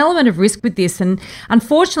there's an element of risk with this. And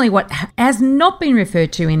unfortunately, what has not been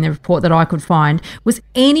referred to in the report that I could find was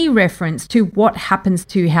any reference to what happens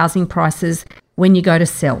to housing prices when you go to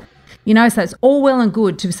sell. So it's all well and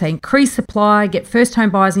good to say increase supply, get first home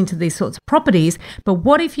buyers into these sorts of properties, but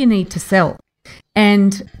what if you need to sell?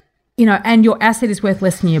 And and your asset is worth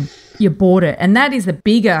less than you bought it. And that is a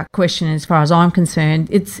bigger question as far as I'm concerned.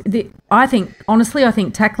 I think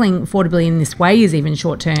tackling affordability in this way is even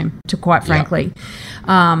short term, quite frankly.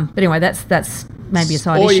 But anyway, that's maybe a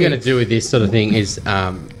side issue. All you're going to do with this sort of thing is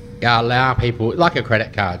allow people, like a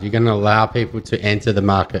credit card, you're going to allow people to enter the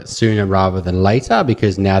market sooner rather than later,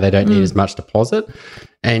 because now they don't need as much deposit.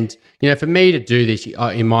 And, for me to do this,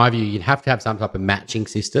 in my view, you'd have to have some type of matching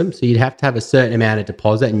system. So you'd have to have a certain amount of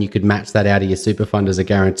deposit and you could match that out of your super fund as a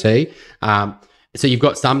guarantee. So you've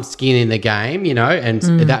got some skin in the game, and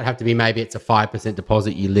that would have to be, maybe it's a 5%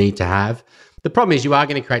 deposit you need to have. The problem is you are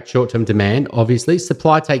going to create short-term demand, obviously.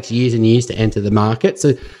 Supply takes years and years to enter the market.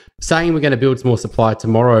 So saying we're going to build some more supply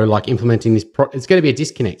tomorrow, like implementing this, it's going to be a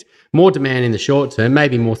disconnect. More demand in the short term,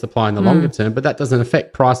 maybe more supply in the longer term, but that doesn't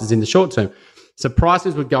affect prices in the short term. So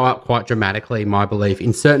prices would go up quite dramatically, in my belief,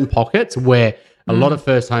 in certain pockets where a lot of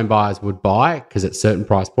first home buyers would buy because at certain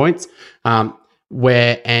price points, and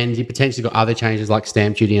you potentially got other changes like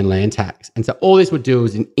stamp duty and land tax. And so all this would do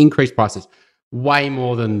is increase prices way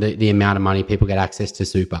more than the amount of money people get access to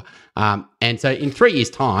super. And so in 3 years'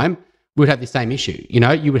 time, we'd have the same issue.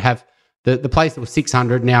 You would have The place that was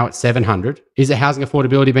 600, now it's 700. Is it housing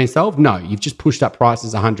affordability being solved? No, you've just pushed up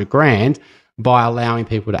prices 100 grand by allowing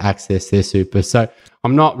people to access their super. So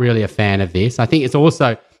I'm not really a fan of this. I think it's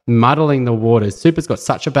also muddling the waters. Super's got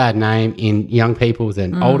such a bad name in young people's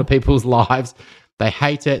and older people's lives. They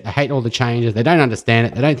hate it. They hate all the changes. They don't understand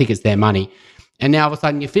it. They don't think it's their money. And now all of a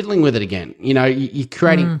sudden you're fiddling with it again. You know, you're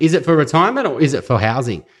creating, is it for retirement or is it for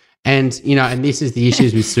housing? And, you know, and this is the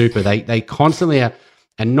issues with super. They constantly are,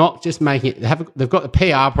 and not just making it, they've got the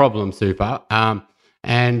PR problem, super.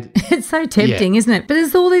 And it's so tempting, isn't it? But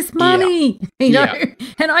there's all this money, you know,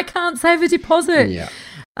 and I can't save a deposit.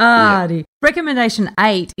 Recommendation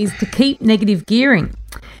 8 is to keep negative gearing.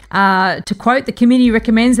 To quote, the committee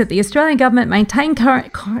recommends that the Australian government maintain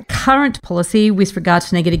current policy with regard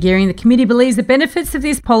to negative gearing. The committee believes the benefits of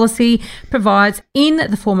this policy provides in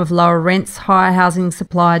the form of lower rents, higher housing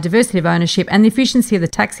supply, diversity of ownership, and the efficiency of the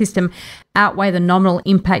tax system outweigh the nominal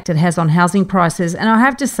impact it has on housing prices. And I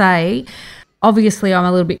have to say, obviously, I'm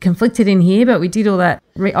a little bit conflicted in here, but we did all that.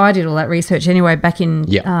 I did all that research anyway back in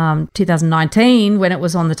 2019 when it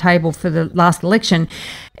was on the table for the last election.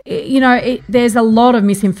 You know, there's a lot of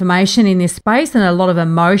misinformation in this space and a lot of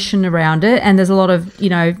emotion around it, and there's a lot of, you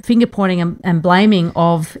know, finger pointing and blaming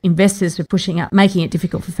of investors for pushing up, making it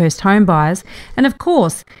difficult for first home buyers. And of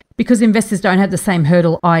course, because investors don't have the same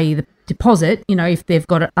hurdle, i.e. the deposit, you know, if they've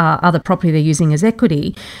got other property they're using as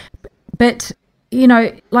equity, but you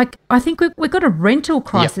know, like I think we've got a rental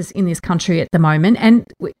crisis in this country at the moment. And,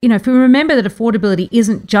 you know, if we remember that affordability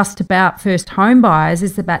isn't just about first home buyers,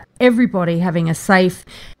 it's about everybody having a safe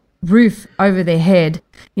roof over their head,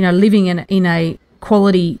 you know, living in a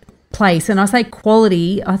quality place. And I say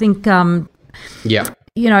quality, I think,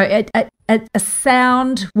 you know, a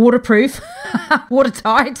sound, waterproof,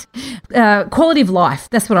 watertight, quality of life.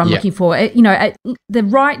 That's what I'm looking for. You know, the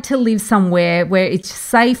right to live somewhere where it's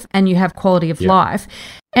safe and you have quality of life.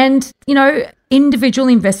 And, you know, individual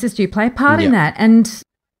investors do play a part in that. And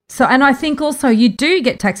so, and I think also you do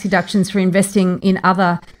get tax deductions for investing in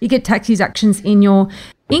you get tax deductions in your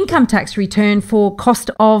income tax return for cost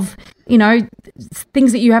of, you know,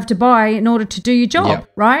 things that you have to buy in order to do your job,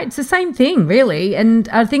 right? It's the same thing, really. And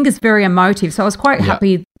I think it's very emotive. So I was quite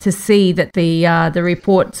happy to see that the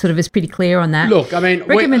report sort of is pretty clear on that. Look, I mean,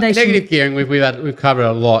 negative gearing, we've covered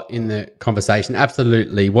a lot in the conversation.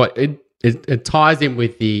 Absolutely. What it ties in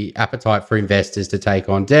with the appetite for investors to take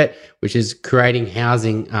on debt, which is creating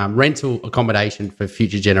housing, rental accommodation for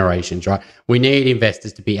future generations, right? We need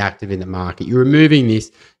investors to be active in the market. You're removing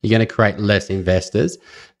this, you're going to create less investors.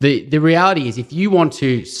 The reality is if you want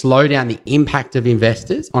to slow down the impact of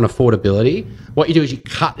investors on affordability, what you do is you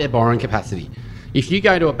cut their borrowing capacity. If you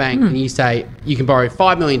go to a bank and you say you can borrow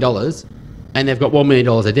 $5 million and they've got $1 million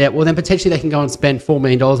of debt, well, then potentially they can go and spend $4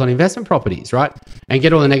 million on investment properties, right? And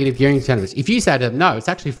get all the negative gearing incentives. If you say to them, no, it's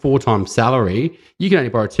actually 4 times salary, you can only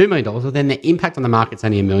borrow $2 million, well, then the impact on the market's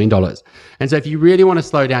only $1 million. And so if you really want to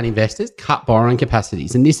slow down investors, cut borrowing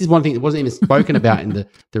capacities. And this is one thing that wasn't even spoken about in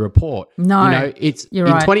the report. No, you know, in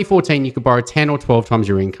 2014, you could borrow 10 or 12 times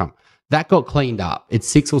your income. That got cleaned up. It's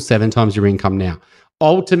 6 or 7 times your income now.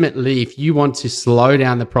 Ultimately, if you want to slow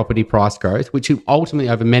down the property price growth, which ultimately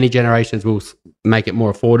over many generations will make it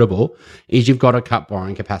more affordable, is you've got to cut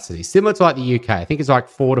borrowing capacity. Similar to like the UK, I think it's like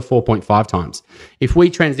 4 to 4.5 times. If we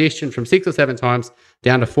transition from 6 or 7 times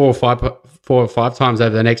down to 4 or 5 times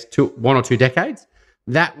over the next 1 or 2 decades,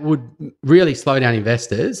 that would really slow down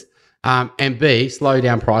investors and slow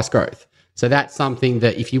down price growth. So that's something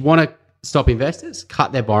that if you want to stop investors,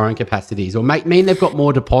 cut their borrowing capacities or mean they've got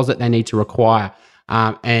more deposit they need to require.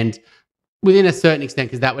 And within a certain extent,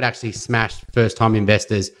 because that would actually smash first-time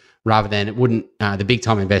investors rather than it wouldn't, the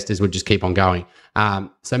big-time investors would just keep on going.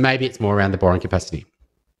 So maybe it's more around the borrowing capacity.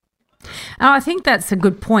 I think that's a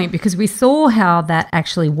good point because we saw how that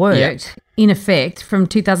actually worked in effect from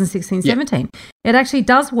 2016-17. It actually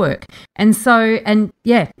does work. And so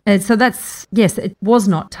that's, yes, it was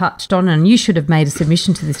not touched on and you should have made a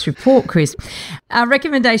submission to this report, Chris.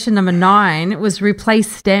 Recommendation number 9 was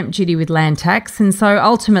replace stamp duty with land tax. And so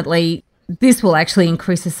ultimately this will actually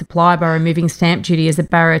increase the supply by removing stamp duty as a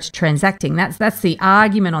barrier to transacting. That's the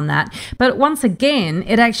argument on that. But once again,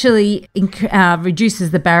 it actually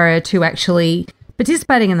reduces the barrier to actually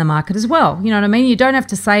participating in the market as well. You know what I mean? You don't have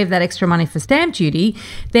to save that extra money for stamp duty,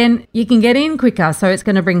 then you can get in quicker. So it's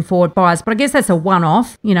going to bring forward buyers. But I guess that's a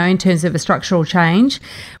one-off, you know, in terms of a structural change.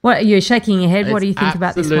 What you're shaking your head. What do you think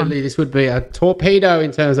about this one? Absolutely. This would be a torpedo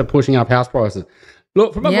in terms of pushing up house prices.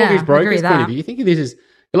 Look, from a mortgage broker's point of view, you think of this as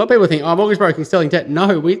a lot of people think, mortgage broking, selling debt.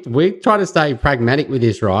 No, we try to stay pragmatic with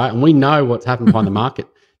this, right? And we know what's happened behind the market.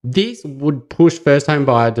 This would push first home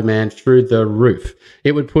buyer demand through the roof.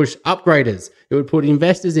 It would push upgraders. It would put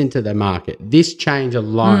investors into the market. This change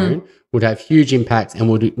alone would have huge impacts and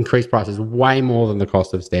would increase prices way more than the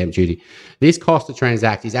cost of stamp duty. This cost to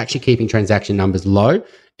transact is actually keeping transaction numbers low.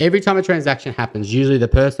 Every time a transaction happens, usually the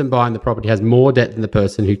person buying the property has more debt than the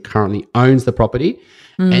person who currently owns the property,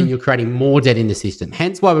 and you're creating more debt in the system.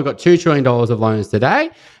 Hence why we've got $2 trillion of loans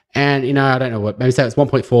today. And, I don't know what, maybe say it's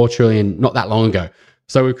 1.4 trillion not that long ago.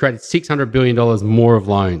 So we've created $600 billion more of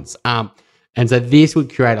loans. And so this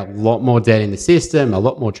would create a lot more debt in the system, a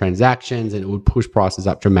lot more transactions, and it would push prices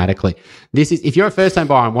up dramatically. This is, if you're a first-time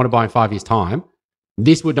buyer and want to buy in 5 years' time,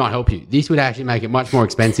 this would not help you. This would actually make it much more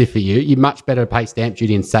expensive for you. You're much better to pay stamp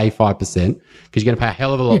duty and save 5% because you're going to pay a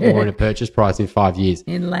hell of a lot more in a purchase price in 5 years.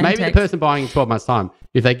 Maybe the person buying in 12 months' time,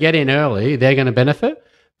 if they get in early, they're going to benefit,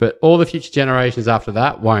 but all the future generations after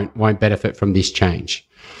that won't benefit from this change.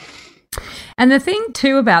 And the thing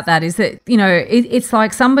too about that is that, it's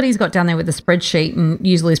like somebody's got down there with a spreadsheet and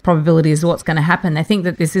usually its probability is what's going to happen. They think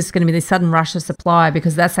that this is going to be this sudden rush of supply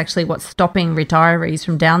because that's actually what's stopping retirees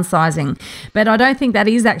from downsizing. But I don't think that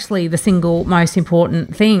is actually the single most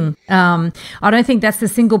important thing. I don't think that's the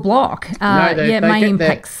single block. It may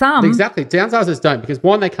impact some. Exactly. Downsizers don't because,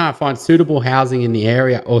 one, they can't find suitable housing in the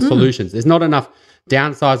area or solutions. There's not enough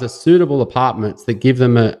downsizers suitable apartments that give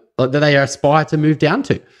them that they aspire to move down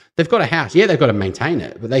to. They've got a house. Yeah, they've got to maintain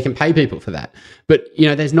it, but they can pay people for that. But,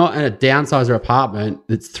 there's not a downsizer apartment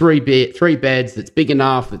that's three beds, that's big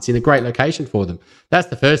enough, that's in a great location for them. That's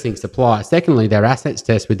the first thing, supply. Secondly, their assets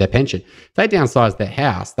test with their pension. If they downsize their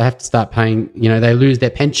house, they have to start paying, they lose their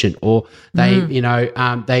pension or they,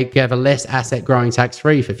 they have a less asset growing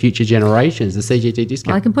tax-free for future generations, the CGT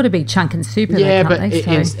discount. Well, they can put a big chunk in super. Yeah,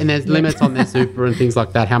 and there's limits on their super and things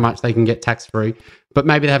like that, how much they can get tax-free. But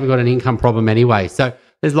maybe they haven't got an income problem anyway. So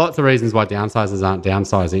there's lots of reasons why downsizers aren't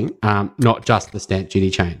downsizing, not just the stamp duty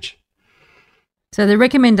change. So the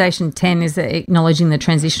recommendation 10 is acknowledging the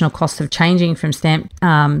transitional costs of changing from stamp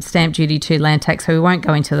duty to land tax. So we won't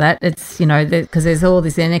go into that. It's, because there's all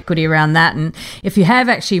this inequity around that. And if you have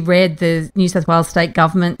actually read the New South Wales state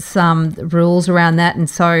government's rules around that, and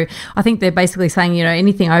so I think they're basically saying,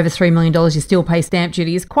 anything over $3 million, you still pay stamp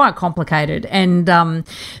duty is quite complicated. And that's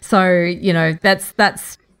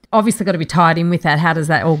obviously got to be tied in with that. How does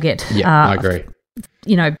that all get I agree.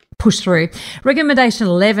 Push through. Recommendation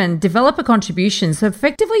 11, developer contributions. So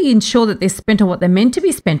effectively ensure that they're spent on what they're meant to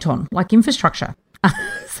be spent on, like infrastructure.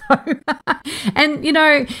 And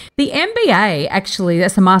the MBA, actually,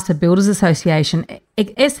 that's the Master Builders Association,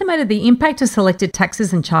 estimated the impact of selected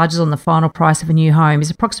taxes and charges on the final price of a new home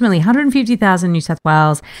is approximately 150,000 in New South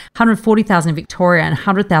Wales, 140,000 in Victoria, and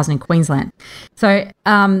 100,000 in Queensland. So,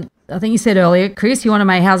 I think you said earlier, Chris, you want to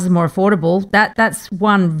make houses more affordable. That's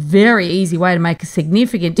one very easy way to make a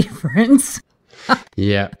significant difference.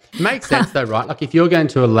 Yeah. Makes sense though, right? Like if you're going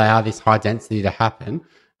to allow this high density to happen,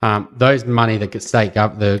 those money that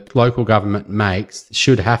the local government makes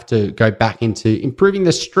should have to go back into improving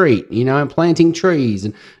the street, and planting trees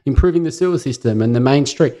and improving the sewer system and the main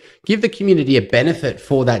street. Give the community a benefit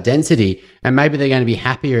for that density, and maybe they're going to be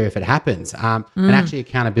happier if it happens. And actually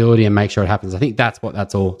accountability and make sure it happens. I think that's what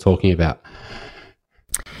that's all talking about.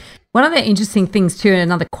 One of the interesting things too, and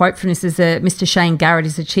another quote from this is Mr. Shane Garrett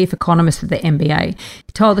is the chief economist of the MBA.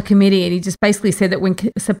 He told the committee, and he just basically said that when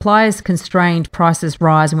supply is constrained, prices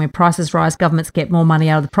rise, and when prices rise, governments get more money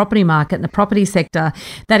out of the property market and the property sector.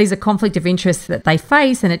 That is a conflict of interest that they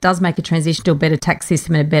face, and it does make a transition to a better tax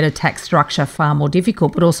system and a better tax structure far more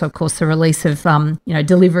difficult, but also, of course, the release of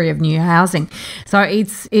delivery of new housing. So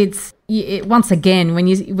it's once again, when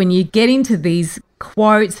you get into these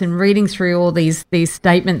quotes and reading through all these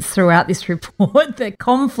statements throughout this report, the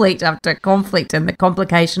conflict after conflict and the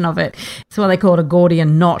complication of it, it's why they call it a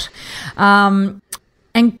Gordian knot. And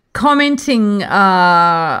commenting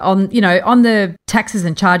on the taxes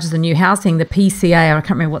and charges of new housing, the PCA, I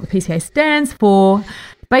can't remember what the PCA stands for,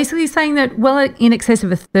 basically saying that in excess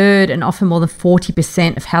of a third and often more than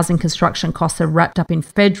 40% of housing construction costs are wrapped up in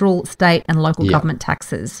federal, state and local government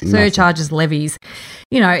taxes, surcharges, levies.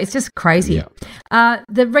 It's just crazy. Yeah.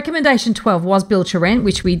 The recommendation 12 was build to rent,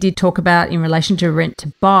 which we did talk about in relation to rent to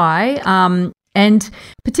buy, and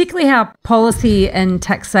particularly how policy and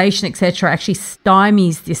taxation, et cetera, actually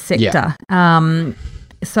stymies this sector. Yeah.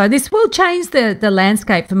 So this will change the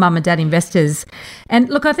landscape for mum and dad investors. And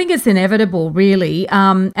look, I think it's inevitable, really.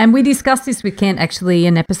 And we discussed this with Kent actually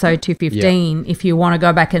in episode 215, if you want to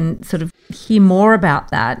go back and sort of hear more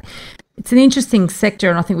about that. it's an interesting sector,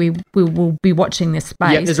 and I think we will be watching this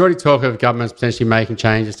space. Yeah, there's already talk of governments potentially making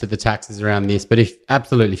changes to the taxes around this. But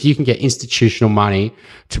if you can get institutional money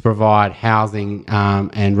to provide housing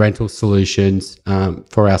and rental solutions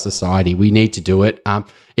for our society, we need to do it.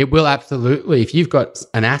 It will absolutely. If you've got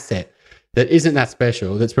an asset that isn't that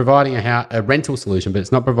special, that's providing a rental solution, but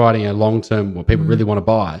it's not providing a long-term what people really want to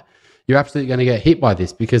buy, you're absolutely going to get hit by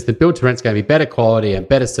this, because the build to rent's going to be better quality and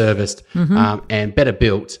better serviced and better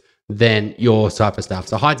built than your type of stuff.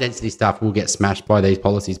 So high density stuff will get smashed by these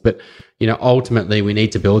policies. But, ultimately we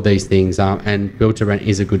need to build these things and build to rent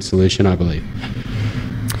is a good solution, I believe.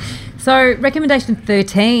 So recommendation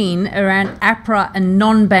 13 around APRA and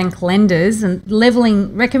non-bank lenders and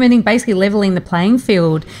recommending basically levelling the playing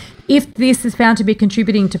field if this is found to be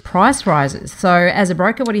contributing to price rises. So as a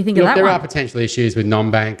broker, what do you think of that There one? are potential issues with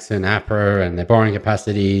non-banks and APRA and their borrowing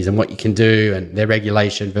capacities and what you can do and their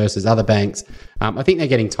regulation versus other banks. I think they're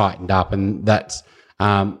getting tightened up, and that's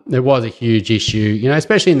there was a huge issue,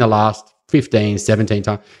 especially in the last 15, 17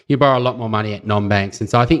 times. You borrow a lot more money at non-banks. And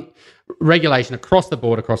so I think regulation across the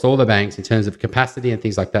board, across all the banks in terms of capacity and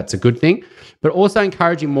things like that's a good thing, but also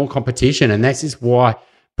encouraging more competition. And this is why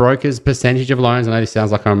brokers' percentage of loans, I know this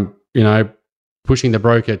sounds like I'm, pushing the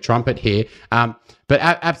broker trumpet here, but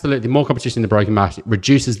absolutely more competition in the broking market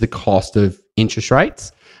reduces the cost of interest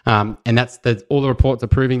rates. And that's all the reports are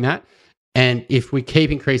proving that. And if we keep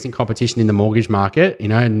increasing competition in the mortgage market,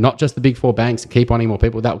 not just the big four banks, keep wanting more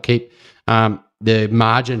people, that will keep the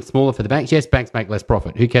margin smaller for the banks. Yes, banks make less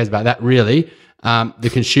profit. Who cares about that, really? The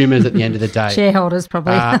consumers at the end of the day. Shareholders,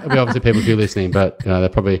 probably. There'll be obviously people who are listening, but they're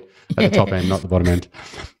probably at the top end, not the bottom end.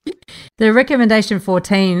 The recommendation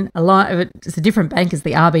 14, it's a different bank as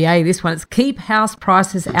the RBA. This one, it's keep house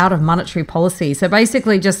prices out of monetary policy. So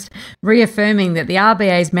basically just reaffirming that the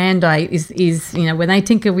RBA's mandate is when they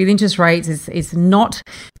tinker with interest rates, is not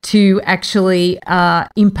to actually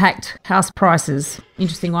impact house prices.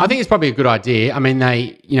 Interesting one. I think it's probably a good idea. I mean,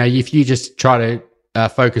 if you just try to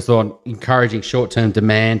focus on encouraging short-term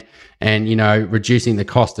demand and, reducing the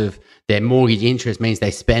cost of their mortgage interest means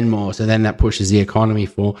they spend more. So then that pushes the economy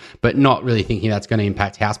but not really thinking that's going to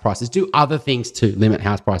impact house prices. Do other things to limit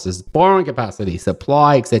house prices, borrowing capacity,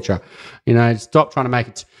 supply, etc. Stop trying to make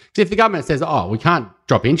it. Because if the government says, we can't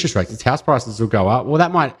drop interest rates, its house prices will go up. Well,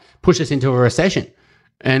 that might push us into a recession,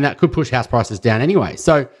 and that could push house prices down anyway.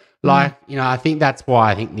 So I think that's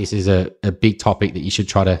why I think this is a big topic that you should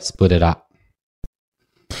try to split it up.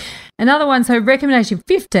 Another one, so recommendation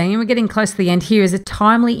 15, we're getting close to the end here, is a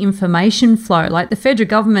timely information flow. Like the federal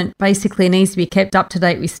government basically needs to be kept up to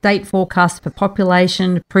date with state forecasts for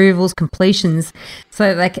population, approvals, completions, so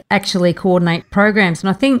that they can actually coordinate programs. And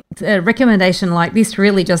I think a recommendation like this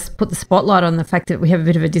really just put the spotlight on the fact that we have a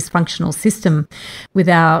bit of a dysfunctional system with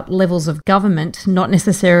our levels of government, not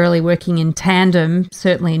necessarily working in tandem,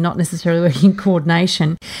 certainly not necessarily working in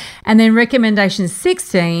coordination. And then recommendation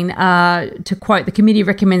 16, to quote, the committee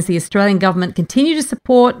recommends the Australian government continue to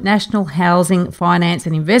support national housing, finance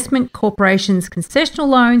and investment corporations, concessional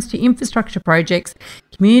loans to infrastructure projects,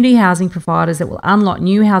 community housing providers that will unlock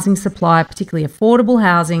new housing supply, particularly affordable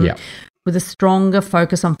housing, with a stronger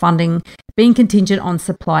focus on funding being contingent on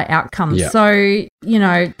supply outcomes. So,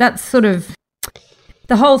 that's sort of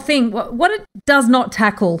the whole thing. What it does not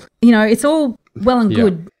tackle, it's all well and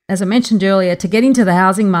good, as I mentioned earlier, to get into the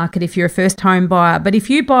housing market if you're a first home buyer. But if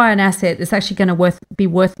you buy an asset that's actually going to be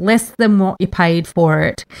worth less than what you paid for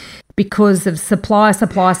it because of supply,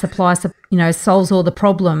 solves all the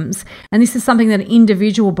problems. And this is something that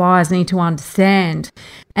individual buyers need to understand.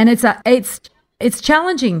 And it's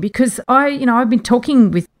challenging because I've been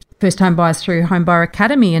talking with first home buyers through Home Buyer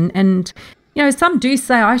Academy and some do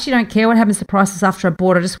say, I actually don't care what happens to prices after I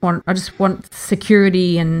bought. I just want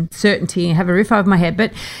security and certainty and have a roof over my head.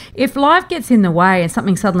 But if life gets in the way and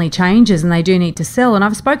something suddenly changes and they do need to sell, and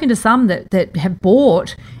I've spoken to some that have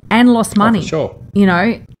bought and lost money, for sure.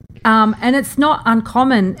 And it's not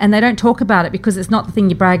uncommon, and they don't talk about it because it's not the thing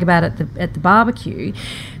you brag about at the barbecue.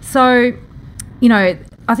 So,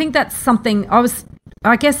 I think that's something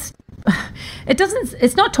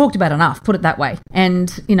it's not talked about enough, put it that way. And,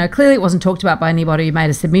 clearly it wasn't talked about by anybody who made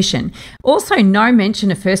a submission. Also, no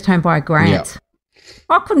mention of first home buyer grants.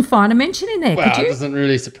 I couldn't find a mention in there, could you? It doesn't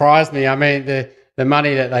really surprise me. I mean, the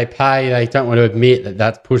money that they pay, they don't want to admit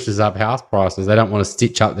that pushes up house prices. They don't want to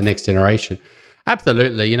stitch up the next generation.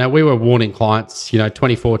 Absolutely. We were warning clients,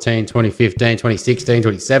 2014, 2015, 2016,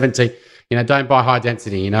 2017, don't buy high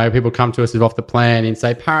density. People come to us with off the plan and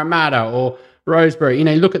say Parramatta or Rosebery, you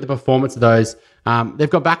look at the performance of those. They've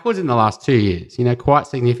got backwards in the last 2 years, quite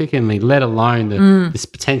significantly, let alone this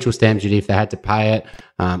potential stamp duty if they had to pay it,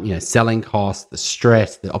 selling costs, the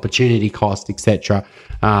stress, the opportunity cost, etc.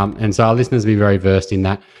 And so our listeners will be very versed in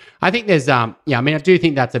that. I think there's, I do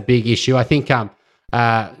think that's a big issue. I think,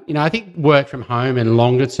 I think work from home and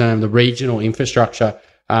longer term, the regional infrastructure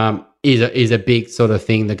is a big sort of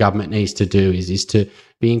thing the government needs to do, is to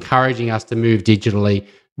be encouraging us to move digitally.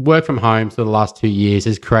 Work from home for the last 2 years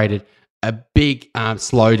has created a big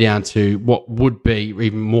slowdown to what would be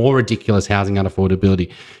even more ridiculous housing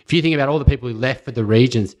unaffordability. If you think about all the people who left for the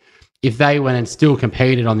regions, if they went and still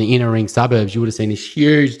competed on the inner ring suburbs, you would have seen this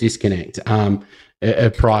huge disconnect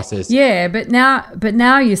of prices. Yeah, but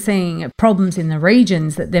now you're seeing problems in the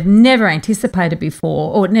regions that they've never anticipated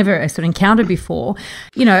before or never sort of encountered before,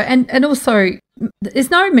 and also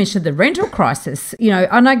there's no mention of the rental crisis,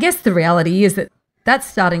 and I guess the reality is that that's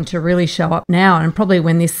starting to really show up now, and probably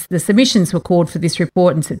when the submissions were called for this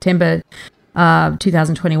report in September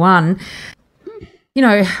 2021,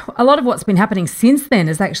 a lot of what's been happening since then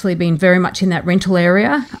has actually been very much in that rental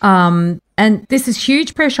area, and this is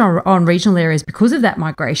huge pressure on regional areas because of that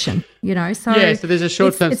migration, So so there's a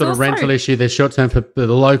short-term sort of rental issue. There's short-term for the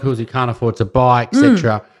locals who can't afford to buy,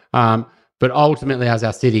 etc. But ultimately, as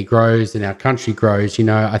our city grows and our country grows,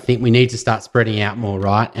 I think we need to start spreading out more,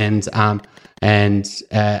 right? And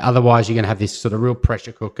otherwise you're going to have this sort of real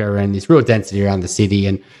pressure cooker and this real density around the city,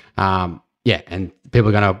 and and people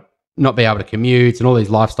are going to not be able to commute and all these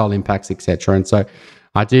lifestyle impacts, etc. And so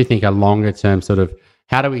I do think a longer term sort of,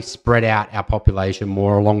 how do we spread out our population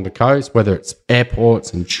more along the coast, whether it's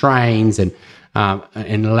airports and trains and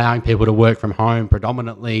allowing people to work from home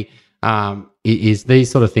predominantly, is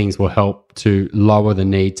these sort of things will help to lower the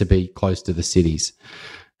need to be close to the cities.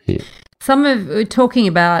 Yeah. We're talking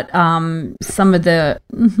about some of the,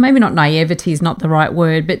 maybe not naivety is not the right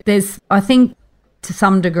word, but I think to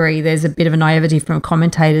some degree there's a bit of a naivety from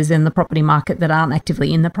commentators in the property market that aren't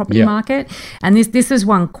actively in the property market. And this is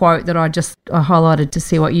one quote that I highlighted to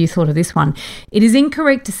see what you thought of this one. It is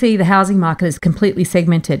incorrect to see the housing market as completely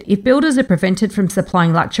segmented. If builders are prevented from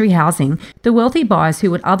supplying luxury housing, the wealthy buyers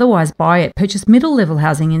who would otherwise buy it purchase middle-level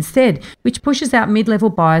housing instead, which pushes out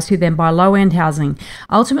mid-level buyers who then buy low-end housing.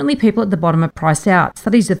 Ultimately, people at the bottom are priced out.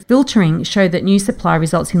 Studies of filtering show that new supply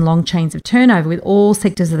results in long chains of turnover, with all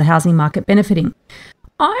sectors of the housing market benefiting.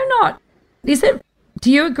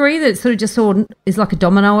 Do you agree that it sort of just is like a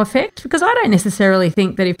domino effect? Because I don't necessarily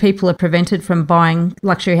think that if people are prevented from buying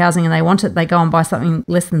luxury housing and they want it, they go and buy something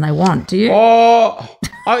less than they want. Do you?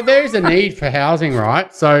 There's a need for housing,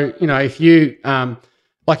 right? So, if you,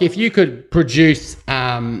 if you could produce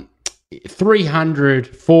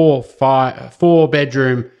 300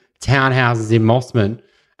 four-bedroom townhouses in Mosman,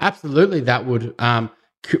 absolutely that would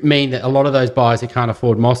mean that a lot of those buyers who can't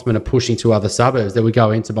afford Mosman are pushing to other suburbs that would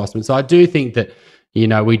go into Mosman. So I do think that,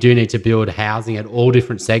 we do need to build housing at all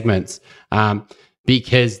different segments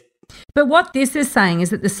because... But what this is saying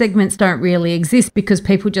is that the segments don't really exist because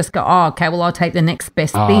people just go, okay, well, I'll take the next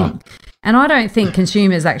best thing. And I don't think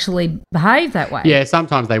consumers actually behave that way. Yeah,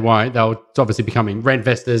 sometimes they won't. They'll obviously become rent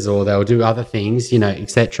investors or they'll do other things,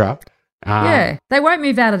 etc. They won't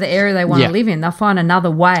move out of the area they want to live in. They'll find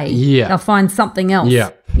another way. Yeah. They'll find something else.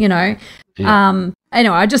 Yeah.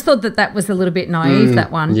 Anyway, I just thought that was a little bit naive, that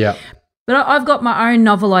one. Yeah. But I've got my own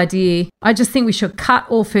novel idea. I just think we should cut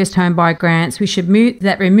all first home buyer grants. We should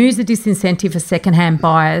that removes the disincentive for second-hand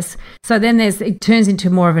buyers. So then it turns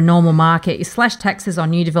into more of a normal market. You slash taxes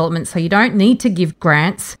on new developments, so you don't need to give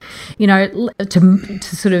grants, to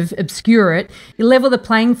sort of obscure it. You level the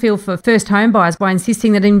playing field for first home buyers by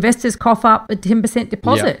insisting that investors cough up a 10%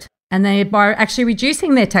 deposit. Yeah. And they by actually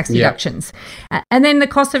reducing their tax deductions. And then the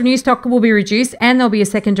cost of new stock will be reduced and there'll be a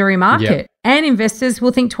secondary market. Yep. And investors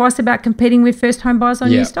will think twice about competing with first home buyers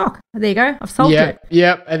on new stock. There you go. I've solved it.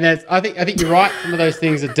 Yep. And I think you're right. Some of those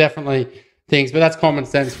things are definitely things, but that's common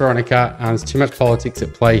sense, Veronica. There's too much politics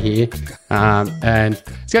at play here. And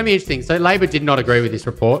it's going to be interesting. So Labor did not agree with this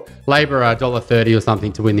report. Labor are $1.30 or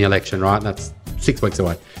something to win the election, right? That's 6 weeks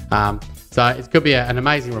away. So it could be an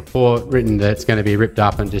amazing report written that's going to be ripped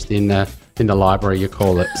up and just in the library, you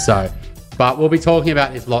call it. So, but we'll be talking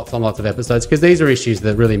about this lots and lots of episodes because these are issues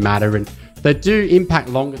that really matter and they do impact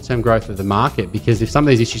longer term growth of the market, because if some of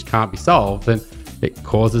these issues can't be solved, then it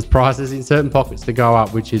causes prices in certain pockets to go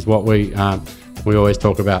up, which is what we always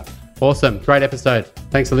talk about. Awesome. Great episode.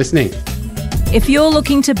 Thanks for listening. If you're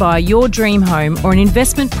looking to buy your dream home or an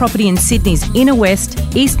investment property in Sydney's inner west,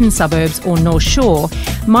 eastern suburbs or North Shore,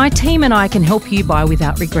 my team and I can help you buy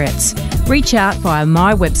without regrets. Reach out via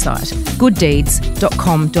my website,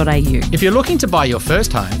 gooddeeds.com.au. If you're looking to buy your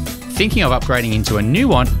first home, thinking of upgrading into a new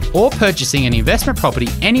one or purchasing an investment property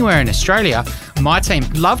anywhere in Australia, my team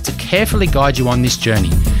love to carefully guide you on this journey.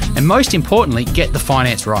 And most importantly, get the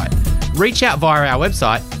finance right. Reach out via our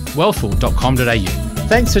website, wealthful.com.au.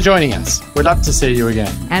 Thanks for joining us. We'd love to see you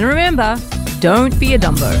again. And remember, don't be a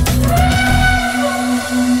Dumbo.